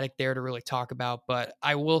dramatic there to really talk about, but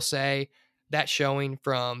I will say that showing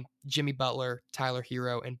from Jimmy Butler, Tyler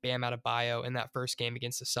Hero, and Bam Adebayo in that first game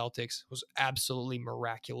against the Celtics was absolutely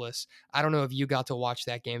miraculous. I don't know if you got to watch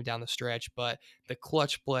that game down the stretch, but the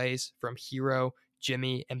clutch plays from Hero,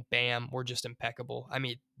 Jimmy, and Bam were just impeccable. I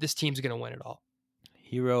mean, this team's going to win it all.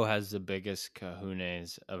 Hero has the biggest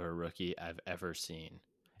kahunas of a rookie I've ever seen.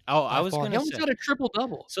 Oh, I By was far, going he to almost say, had a triple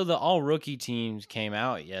double. so the all rookie teams came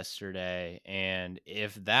out yesterday, and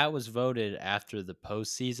if that was voted after the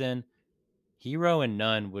postseason, Hero and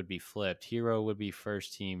Nunn would be flipped. Hero would be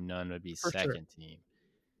first team, Nunn would be For sure. second team.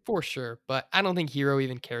 For sure. But I don't think Hero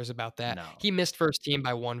even cares about that. No. He missed first team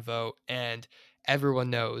by one vote, and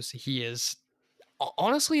everyone knows he is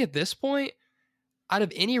honestly at this point, out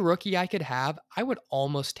of any rookie I could have, I would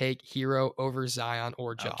almost take Hero over Zion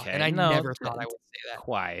or Ja. And Okay. I No, never thought I would say that.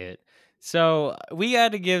 quiet. So we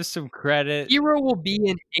got to give some credit. Hero will be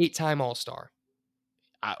an 8-time All-Star.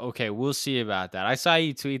 Okay, we'll see about that. I saw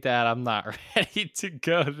you tweet that. I'm not ready to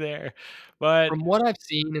go there, but From what I've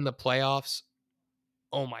seen in the playoffs,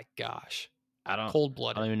 oh my gosh. I don't. I don't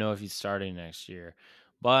Cold-blooded. even know if he's starting next year.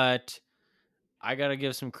 But I gotta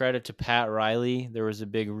give some credit to Pat Riley. There was a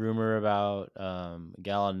big rumor about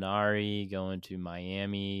Gallinari going to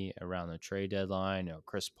Miami around the trade deadline.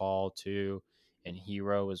 Chris Paul too, and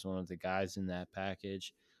Hero was one of the guys in that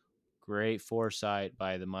package. Great foresight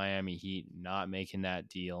by the Miami Heat not making that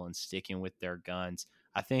deal and sticking with their guns.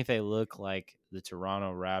 I think they look like the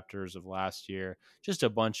Toronto Raptors of last year, just a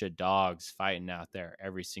bunch of dogs fighting out there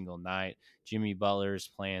every single night. Jimmy Butler's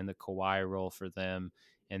playing the Kawhi role for them,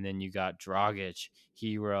 and then you got Dragic,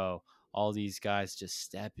 Hero, all these guys just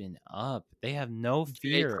stepping up. They have no Jay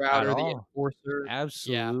fear at Crowder, the all. enforcer. Yeah.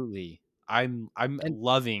 Absolutely. I'm And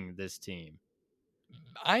loving this team.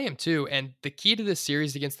 I am too. And the key to this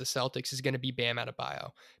series against the Celtics is going to be Bam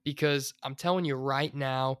Adebayo because I'm telling you right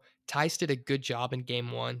now, Tice did a good job in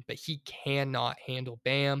game one, but he cannot handle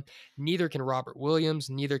Bam. Neither can Robert Williams,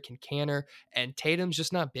 neither can Canner. And Tatum's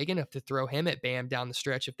just not big enough to throw him at Bam down the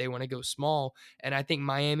stretch if they want to go small. And I think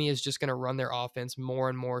Miami is just going to run their offense more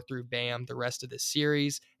and more through Bam the rest of the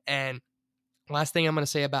series. And last thing I'm going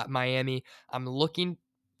to say about Miami, I'm looking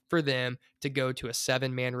for them to go to a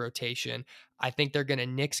 7-man rotation. I think they're going to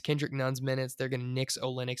nix Kendrick Nunn's minutes. They're going to nix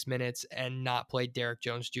Olynyk's minutes and not play Derek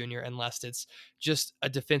Jones Jr. unless it's just a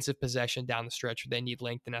defensive possession down the stretch where they need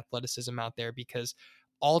length and athleticism out there because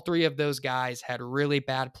all three of those guys had really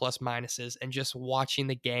bad plus minuses. And just watching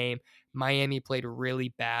the game, Miami played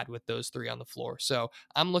really bad with those three on the floor. So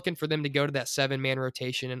I'm looking for them to go to that 7-man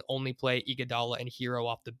rotation and only play Iguodala and Hero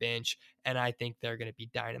off the bench. And I think they're going to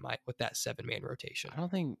be dynamite with that 7-man rotation. I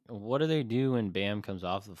don't think. What do they do when Bam comes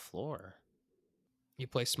off the floor? You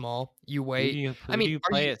play small, you Who do wait. you I who do mean, you are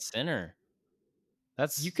play you at center?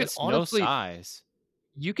 you could That's no honestly size.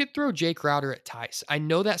 you could throw Jay Crowder at Tice. I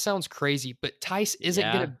know that sounds crazy, but Tice isn't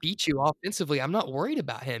going Yeah, to beat you offensively. I'm not worried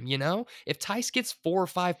about him, you know? If Tice gets 4 or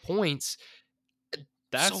 5 points,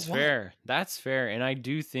 So That's what? fair. That's fair. And I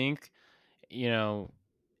do think, you know,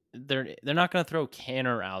 they're not going to throw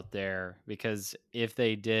Canner out there because if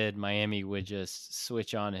they did, Miami would just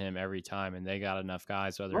switch on him every time, and they got enough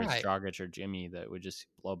guys, whether it's Right. Dragic or Jimmy, that would just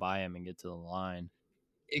blow by him and get to the line.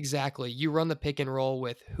 Exactly. You run the pick and roll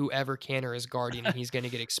with whoever Canner is guarding, and he's going to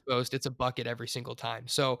get exposed. It's a bucket every single time.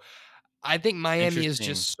 So I think Miami is Interesting.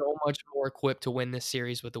 just so much more equipped to win this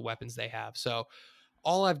series with the weapons they have. So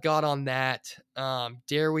all I've got on that.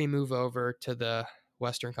 Dare we move over to the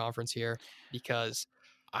Western Conference here because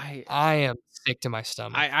I I am sick to my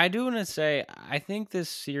stomach. I do want to say I think this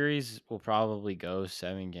series will probably go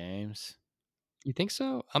 7 games. You think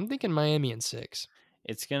so? I'm thinking Miami in 6.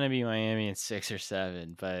 It's gonna be Miami in 6 or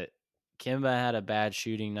 7, but Kimba had a bad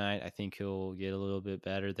shooting night. I think he'll get a little bit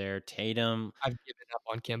better there. I've given up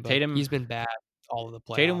on Kimba. Tatum He's been bad all of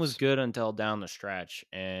the Tatum was playoffs. good until down the stretch,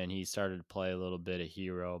 and he started to play a little bit of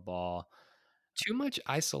hero ball. Too much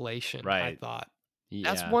isolation, I Right? thought.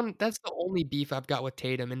 Yeah. That's the only beef I've got with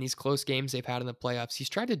Tatum in these close games they've had in the playoffs. He's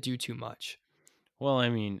tried to do too much. Well, I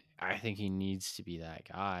mean, I think he needs to be that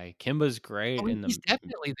guy. Kimba's great Oh, in he's the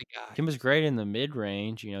definitely the guy. Kimba's great in the mid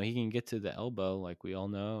range. You know, he can get to the elbow, like we all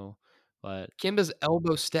know. But Kimba's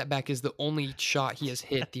elbow step back is the only shot he has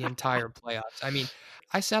hit the entire playoffs. I mean,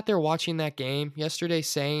 I sat there watching that game yesterday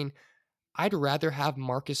saying, I'd rather have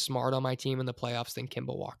Marcus Smart on my team in the playoffs than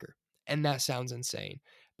Kimba Walker. And that sounds insane.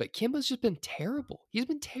 But Kimba's just been terrible. He's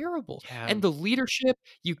been terrible. yeah, And the leadership,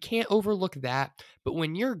 you can't overlook that. But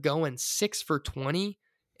when you're going 6 for 20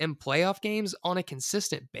 in playoff games on a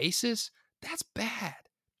consistent basis, that's bad.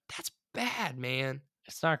 That's bad, man.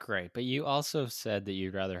 it's not great. But you also said that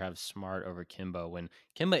you'd rather have Smart over Kimba when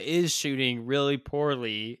Kimba is shooting really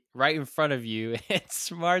poorly right in front of you, and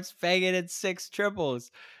Smart's banging in 6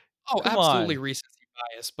 triples. Oh, Come absolutely on. recency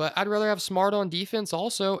bias, but I'd rather have Smart on defense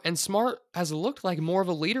also, and Smart has looked like more of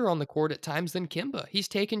a leader on the court at times than Kimba. He's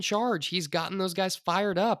taken charge, he's gotten those guys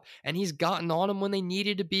fired up, and he's gotten on them when they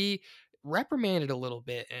needed to be reprimanded a little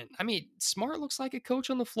bit. And I mean, Smart looks like a coach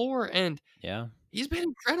on the floor, and Yeah. he's been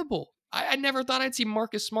incredible. I never thought I'd see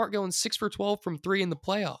Marcus Smart going 6 for 12 from 3 in the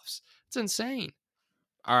playoffs. It's insane.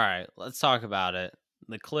 All right, let's talk about it.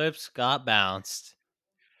 The Clips got bounced.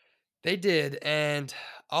 They did, and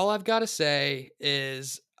all I've gotta say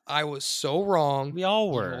is I was so wrong. We all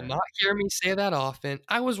You will were. not hear me say that often.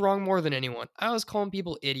 I was wrong more than anyone. I was calling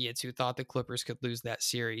people idiots who thought the Clippers could lose that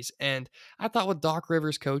series, and I thought with Doc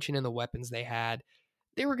Rivers coaching and the weapons they had,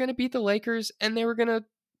 they were gonna beat the Lakers, and they were gonna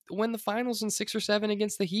win the finals in 6 or 7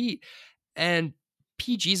 against the Heat. And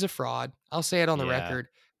PG's a fraud. I'll say it on the Yeah. record.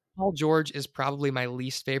 Paul George is probably my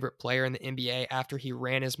least favorite player in the NBA after he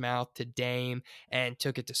ran his mouth to Dame and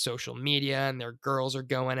took it to social media and their girls are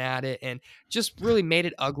going at it and just really made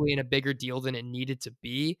it ugly and a bigger deal than it needed to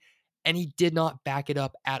be. And he did not back it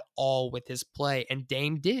up at all with his play. And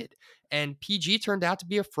Dame did. And PG turned out to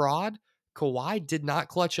be a fraud. Kawhi did not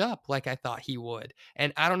clutch up like I thought he would.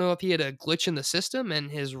 And I don't know if he had a glitch in the system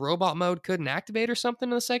and his robot mode couldn't activate or something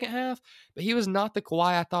in the second half, but he was not the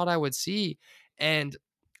Kawhi I thought I would see. And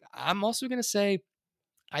I'm also going to say,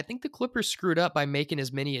 I think the Clippers screwed up by making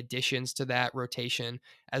as many additions to that rotation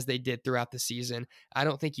as they did throughout the season. I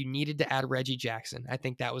don't think you needed to add Reggie Jackson. I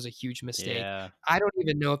think that was a huge mistake. Yeah. I don't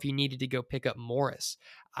even know if you needed to go pick up Morris.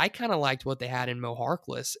 I kind of liked what they had in Mo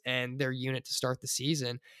Harkless and their unit to start the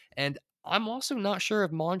season. And I'm also not sure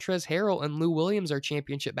if Montrezl Harrell and Lou Williams are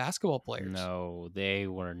championship basketball players. No, they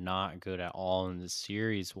were not good at all in the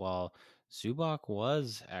series, while Zubac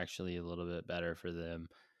was actually a little bit better for them.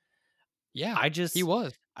 Yeah, I he just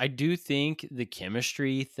was. I do think the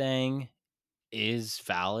chemistry thing is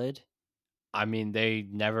valid. I mean, they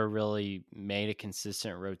never really made a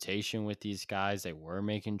consistent rotation with these guys. They were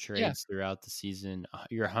making Yeah. trades throughout the season.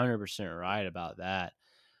 You're 100% right about that.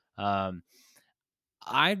 Um,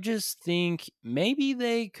 I just think maybe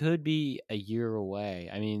they could be a year away.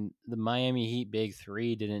 I mean, the Miami Heat Big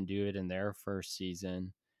Three didn't do it in their first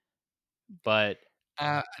season, but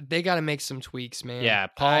They got to make some tweaks, man. yeah,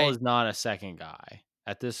 Paul is not a second guy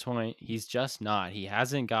at this point. He's just not. He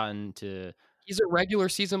hasn't gotten to. He's a regular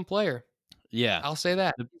season player. Yeah, I'll say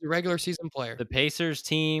that. the He's a regular season player. the Pacers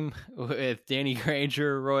team with Danny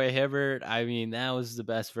Granger, Roy Hibbert. I mean, that was the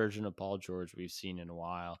best version of Paul George we've seen in a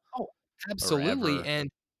while Oh, or absolutely. ever. And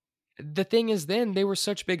the thing is, then they were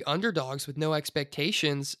such big underdogs with no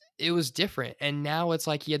expectations. It was different. And now it's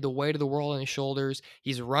like he had the weight of the world on his shoulders.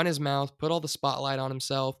 He's run his mouth, put all the spotlight on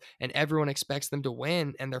himself, and everyone expects them to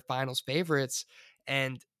win and they're finals favorites.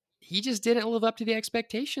 And he just didn't live up to the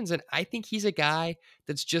expectations. And I think he's a guy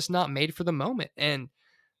that's just not made for the moment. And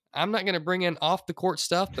I'm not going to bring in off the court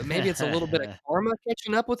stuff, but maybe it's a little bit of karma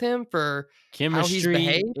catching up with him for how he's Chemistry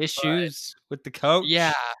behaved. But issues with the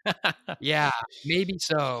yeah, coach. yeah, maybe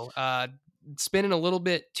so. Spending a little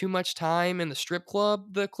bit too much time in the strip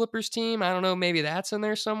club, the Clippers team. I don't know, maybe that's in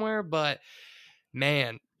there somewhere, but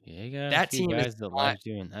man, Yeah, you got a that few team is guys that not. like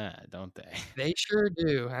doing that, don't they? They sure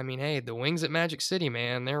do. I mean, hey, the Wings at Magic City,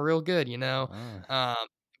 man, they're real good, you know. Oh, Um,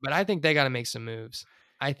 but I think they got to make some moves.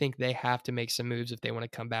 I think they have to make some moves if they want to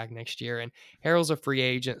come back next year. And Harrell's a free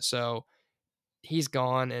agent, so he's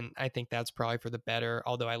gone, and I think that's probably for the better.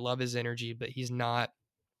 Although I love his energy, but he's not.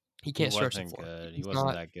 He he can't stretch the wasn't floor. good. He He's wasn't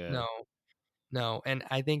not. that good. No, no. And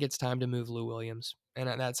I think it's time to move Lou Williams. And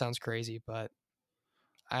that sounds crazy, but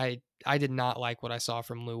I did not like what I saw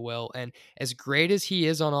from Lou Will. And as great as he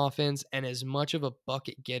is on offense and as much of a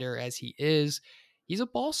bucket getter as he is, he's a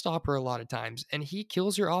ball stopper a lot of times and he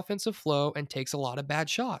kills your offensive flow and takes a lot of bad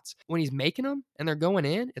shots. When he's making them and they're going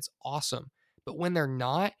in, it's awesome. But when they're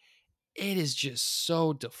not, it is just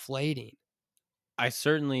so deflating. I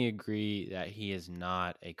certainly agree that he is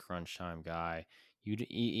not a crunch time guy.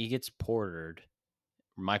 He gets portered.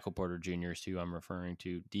 Michael Porter Jr. is who I'm referring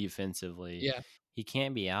to defensively. Yeah. He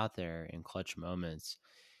can't be out there in clutch moments.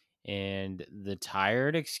 And the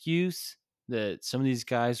tired excuse that some of these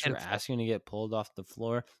guys were Pitiful. asking to get pulled off the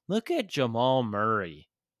floor. Look at Jamal Murray.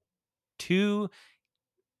 2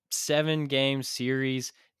 7-game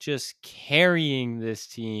series just carrying this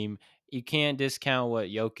team. You can't discount what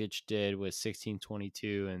Jokic did with 16,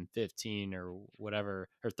 22, and 15 or whatever,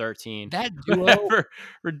 or 13, That duo, whatever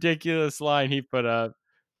ridiculous line he put up.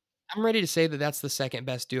 I'm ready to say that that's the second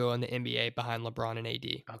best duo in the NBA behind LeBron and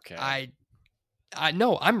AD. Okay. I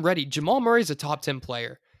know, I'm ready. Jamal Murray's a top 10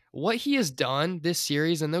 player. What he has done this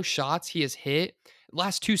series and those shots he has hit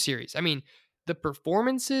last two series. I mean, the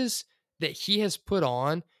performances that he has put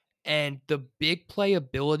on and the big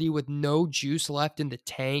playability with no juice left in the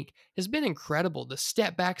tank has been incredible. The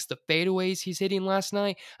step backs, the fadeaways he's hitting last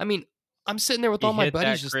night. I mean, I'm sitting there with He all my hit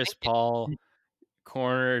buddies that just Chris Paul thinking,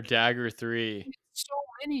 corner dagger 3. so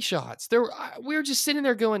many shots. We were just sitting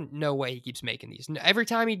there going, "No way he keeps making these." Every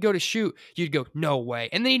time he'd go to shoot, you'd go, "No way,"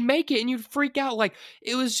 and then he'd make it, and you'd freak out. Like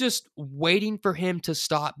it was just waiting for him to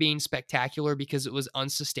stop being spectacular because it was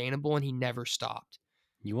unsustainable, and he never stopped.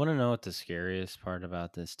 You want to know what the scariest part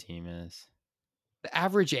about this team is? The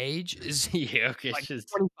average age is like Jokic is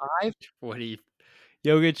 25. 20.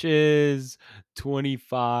 Jokic is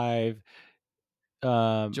 25.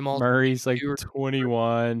 Jamal's Murray's like 22 or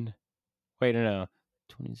 21. Wait, no.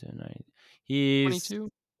 27, 9. He's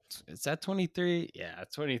 22. is that 23? Yeah,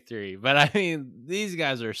 23. But I mean, these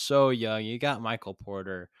guys are so young. You got Michael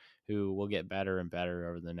Porter, who will get better and better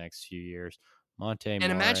over the next few years. Monte And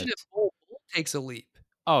Morris. imagine if Bull takes a leap.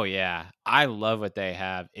 Oh yeah, I love what they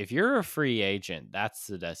have. If you're a free agent, that's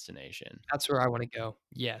the destination. That's where I want to go.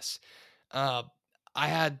 Yes. Uh, I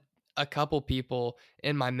had a couple people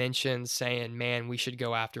in my mentions saying, man, we should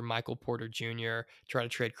go after Michael Porter Jr., try to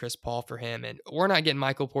trade Chris Paul for him. And we're not getting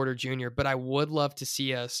Michael Porter Jr., but I would love to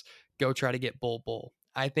see us go try to get Bull.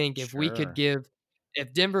 I think if we could Sure.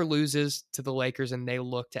 if Denver loses to the Lakers and they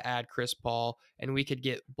look to add Chris Paul and we could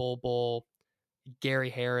get Bull, Gary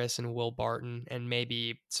Harris, and Will Barton, and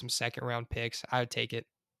maybe some second round picks, I would take it.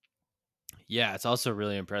 Yeah, it's also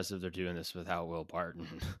really impressive they're doing this without Will Barton,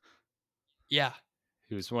 Yeah.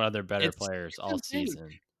 who's one of their better players It's all insane. season.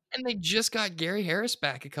 And they just got Gary Harris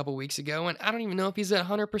back a couple weeks ago, and I don't even know if he's at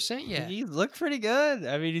 100% yet. He looked pretty good.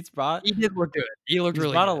 I mean, He did look good. He looked he's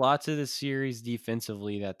really brought a good. lot to the series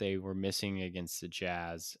defensively that they were missing against the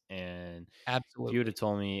Jazz. And if you would have Absolutely.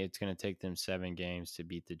 told me it's going to take them 7 games to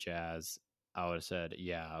beat the Jazz, I would have said,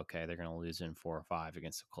 yeah, okay, they're going to lose in 4 or 5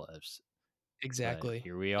 against the Clips. But Exactly.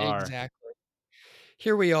 here we are. Exactly.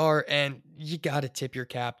 Here we are, and you got to tip your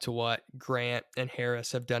cap to what Grant and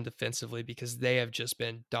Harris have done defensively because they have just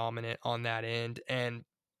been dominant on that end and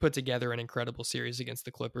put together an incredible series against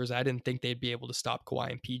the Clippers. I didn't think they'd be able to stop Kawhi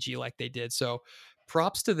and PG like they did. So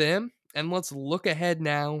props to them. And let's look ahead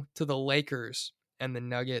now to the Lakers and the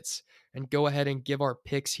Nuggets and go ahead and give our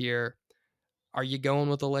picks here. Are you going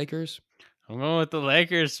with the Lakers? I'm going with the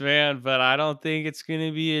Lakers, man, but I don't think it's going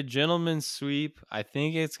to be a gentleman's sweep. I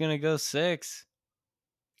think it's going to go 6.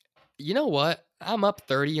 You know what? I'm up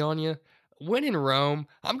 30 on you. When in Rome,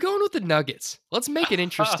 I'm going with the Nuggets. Let's make it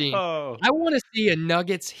interesting. Oh, I want to see a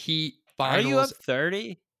Nuggets Heat are you up finals.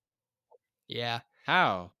 30? Yeah.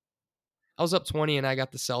 How? I was up 20 and I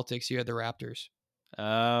got the Celtics. You had the Raptors.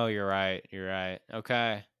 Oh, you're right. You're right.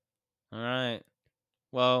 Okay. All right.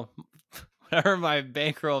 Well, whenever my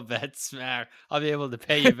bankroll bets smack, I'll be able to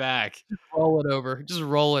pay you back. Roll it over. Just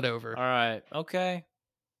roll it over. All right. Okay.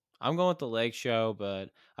 I'm going with the Lake Show, but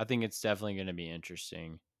I think it's definitely going to be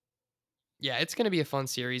interesting. Yeah, it's going to be a fun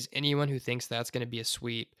series. Anyone who thinks that's going to be a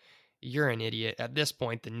sweep, you're an idiot. At this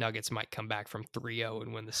point, the Nuggets might come back from 3-0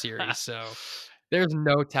 and win the series. So there's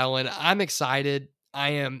no telling. I'm excited. I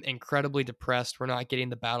am incredibly depressed we're not getting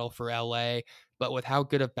the battle for LA, but with how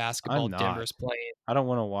good of basketball I'm not. Denver's playing. I don't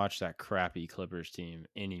want to watch that crappy Clippers team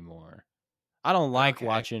anymore. I don't like Okay.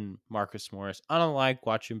 watching Marcus Morris. I don't like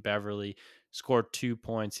watching Beverly score 2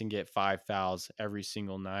 points and get 5 fouls every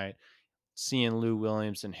single night. Seeing Lou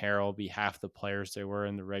Williams and Harrell be half the players they were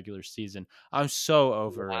in the regular season. I'm so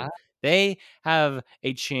over it. Wow. They have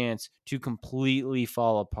a chance to completely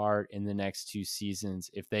fall apart in the next 2 seasons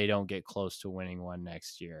if they don't get close to winning one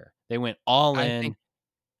next year. They went all I think in.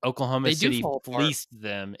 Oklahoma they do City fall apart. fleeced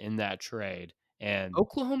them in that trade. And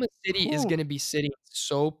Oklahoma City is whew, going to be sitting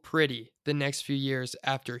so pretty the next few years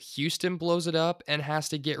after Houston blows it up and has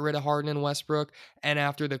to get rid of Harden and Westbrook, and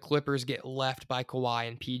after the Clippers get left by Kawhi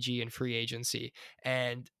and PG in free agency.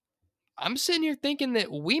 And I'm sitting here thinking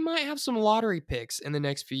that we might have some lottery picks in the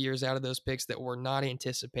next few years out of those picks that were not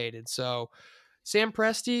anticipated. So, Sam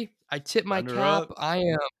Presti, I tip my thunder cap. up. I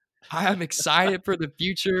am excited for the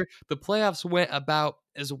future. The playoffs went about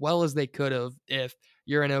as well as they could have if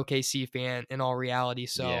you're an OKC fan in all reality.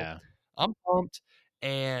 So Yeah. I'm pumped,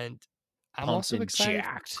 and I'm Pumped also and excited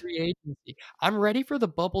for jacked. free agency. I'm ready for the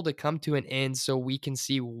bubble to come to an end so we can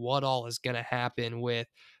see what all is going to happen with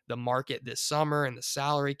the market this summer and the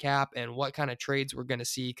salary cap and what kind of trades we're going to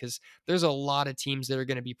see, because there's a lot of teams that are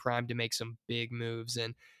going to be primed to make some big moves.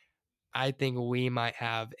 And I think we might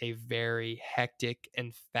have a very hectic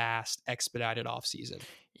and fast expedited offseason.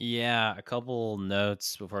 Yeah, a couple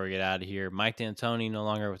notes before we get out of here. Mike D'Antoni no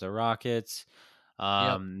longer with the Rockets.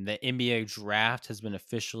 Yep. The NBA draft has been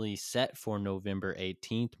officially set for November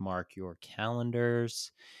 18th. Mark your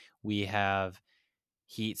calendars. We have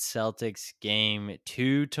Heat Celtics game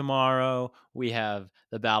 2 tomorrow. We have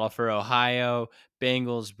the battle for Ohio,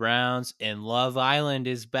 Bengals Browns, and Love Island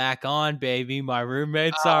is back on, baby. My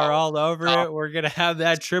roommates are Oh, all over stop, it. We're going to have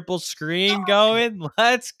that triple screen stop it. going.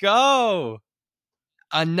 Let's go.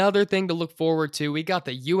 Another thing to look forward to. We got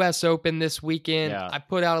the US Open this weekend. Yeah, I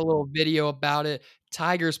put out a little video about it.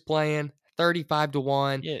 Tigers playing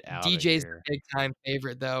 35-1. get out of DJ's the here. big time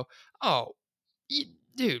favorite though. Oh,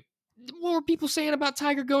 dude, what were people saying about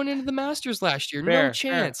Tiger going into the Masters last year? No Fair, fair.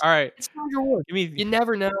 chance. All right. It's Tiger Woods. Give me You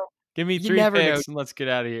never know. give me You 3 never know. picks and let's get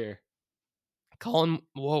out of here.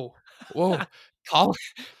 Whoa. Colin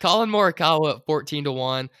Colin Morikawa at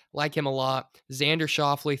 14-1. Like him a lot. Xander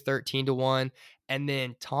Schauffele 13-1. And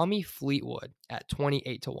then Tommy Fleetwood at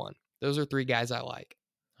 28-1. Those are three guys I like.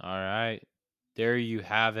 All right. There you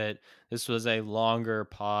have it. This was a longer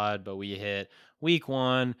pod, but we hit week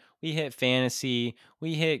 1, we hit fantasy,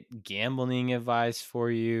 we hit gambling advice for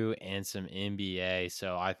you and some NBA.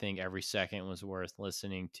 So I think every second was worth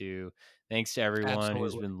listening to. Thanks to everyone who's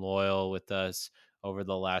Absolutely. been loyal with us over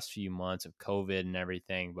the last few months of COVID and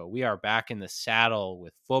everything. But we are back in the saddle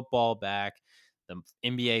with football back, the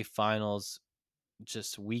NBA finals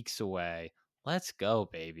just weeks away. Let's go,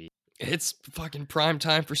 baby. It's fucking prime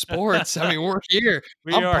time for sports. I mean, we're here.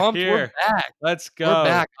 We I'm are pumped. We're here. back. Let's We're go.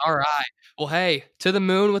 back. All right. Well, hey, to the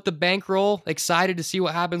moon with the bankroll. Excited to see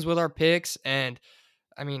what happens with our picks. And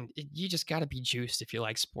I mean, you just got to be juiced if you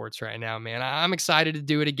like sports right now, man. I'm excited to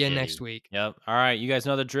do it again next Giddy. week. Yep. All right. You guys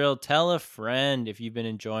know the drill. Tell a friend if you've been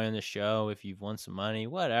enjoying the show, if you've won some money,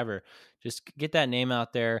 whatever. Just get that name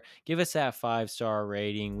out there. Give us that 5-star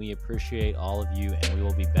rating. We appreciate all of you, and we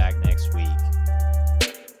will be back next week.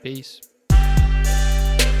 Peace.